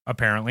games,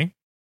 apparently.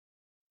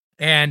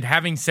 And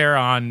having Sarah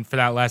on for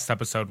that last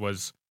episode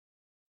was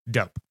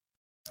dope.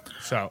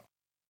 So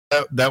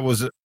that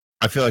was,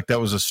 I feel like that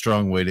was a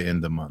strong way to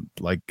end the month.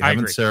 Like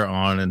having Sarah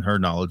on and her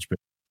knowledge,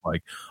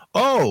 like,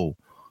 oh,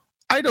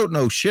 I don't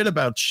know shit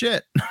about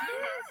shit.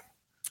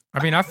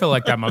 I mean, I feel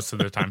like that most of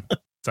the time.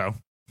 So,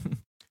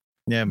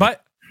 yeah,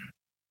 but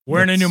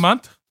we're in a new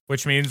month,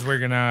 which means we're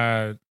going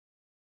to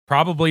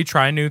probably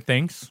try new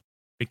things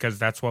because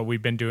that's what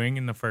we've been doing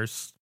in the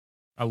first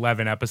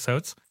 11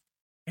 episodes.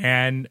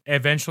 And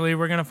eventually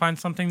we're going to find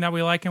something that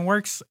we like and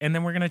works. And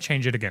then we're going to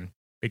change it again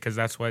because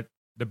that's what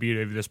the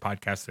beauty of this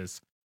podcast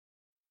is.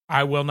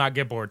 I will not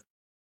get bored.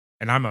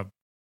 And I'm an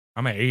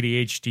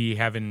ADHD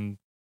having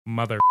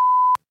mother.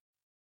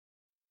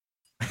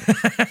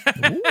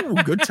 Ooh,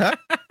 good time.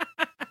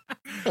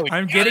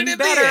 I'm getting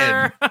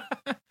better.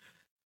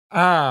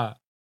 But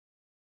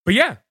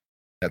yeah.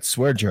 That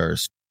swear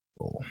jars.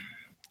 Cool.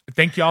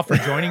 Thank you all for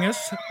joining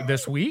us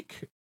this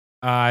week.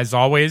 As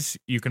always,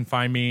 you can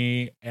find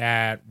me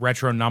at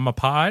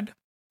RetroNamapod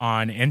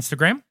on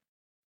Instagram,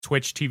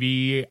 Twitch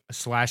TV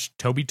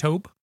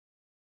 /TobyTobe.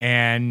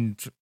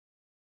 And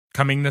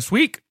coming this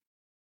week,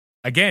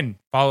 again,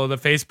 follow the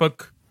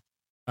Facebook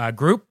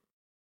group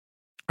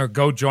or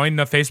go join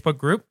the Facebook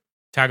group,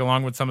 tag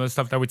along with some of the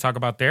stuff that we talk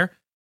about there,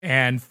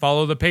 and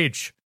follow the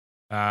page.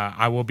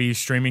 I will be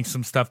streaming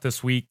some stuff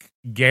this week,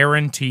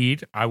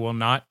 guaranteed. I will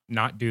not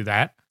do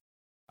that.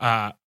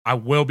 I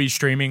will be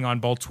streaming on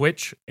both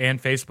Twitch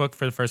and Facebook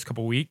for the first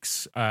couple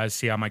weeks.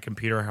 See how my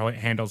computer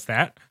handles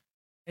that.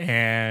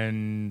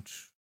 And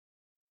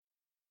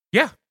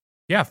yeah,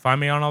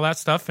 find me on all that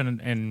stuff.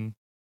 And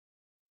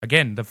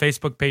again, the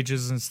Facebook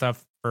pages and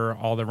stuff for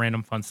all the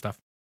random fun stuff.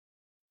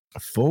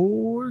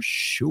 For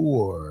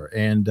sure.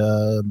 And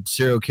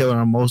serial killer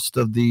on most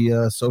of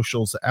the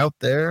socials out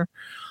there.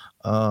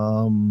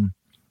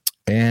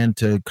 And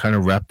to kind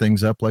of wrap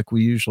things up like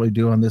we usually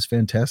do on this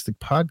fantastic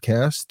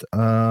podcast,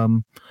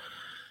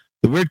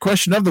 the weird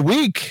question of the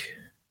week: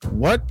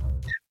 what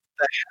if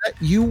the hat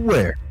you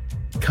wear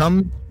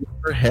comes to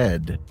your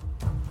head?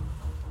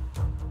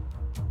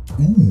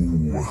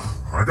 Ooh,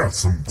 I got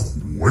some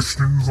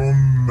questions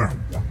on that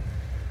one.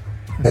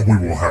 But we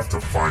will have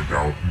to find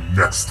out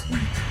next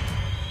week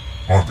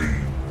on the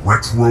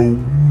Retro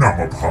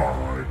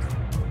Namapod.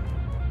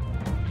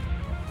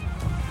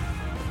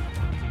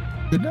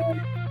 Good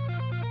night.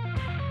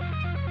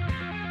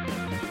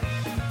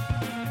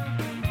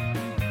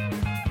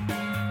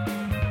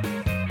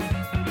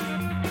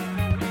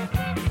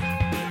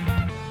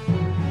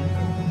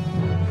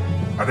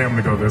 I think I'm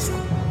gonna go this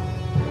one.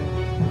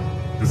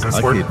 Does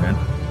this work? It, man.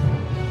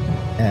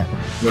 Yeah.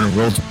 We're gonna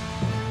roll.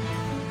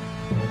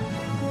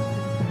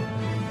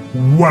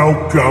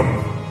 Welcome,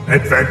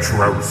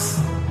 adventurers.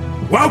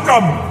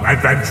 Welcome,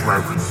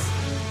 adventurers.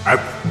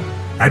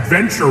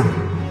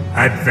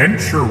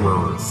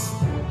 Adventurers.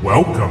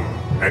 Welcome,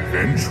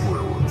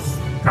 adventurers.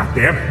 God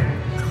damn it.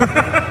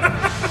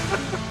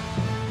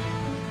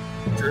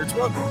 Sure, it's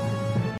welcome.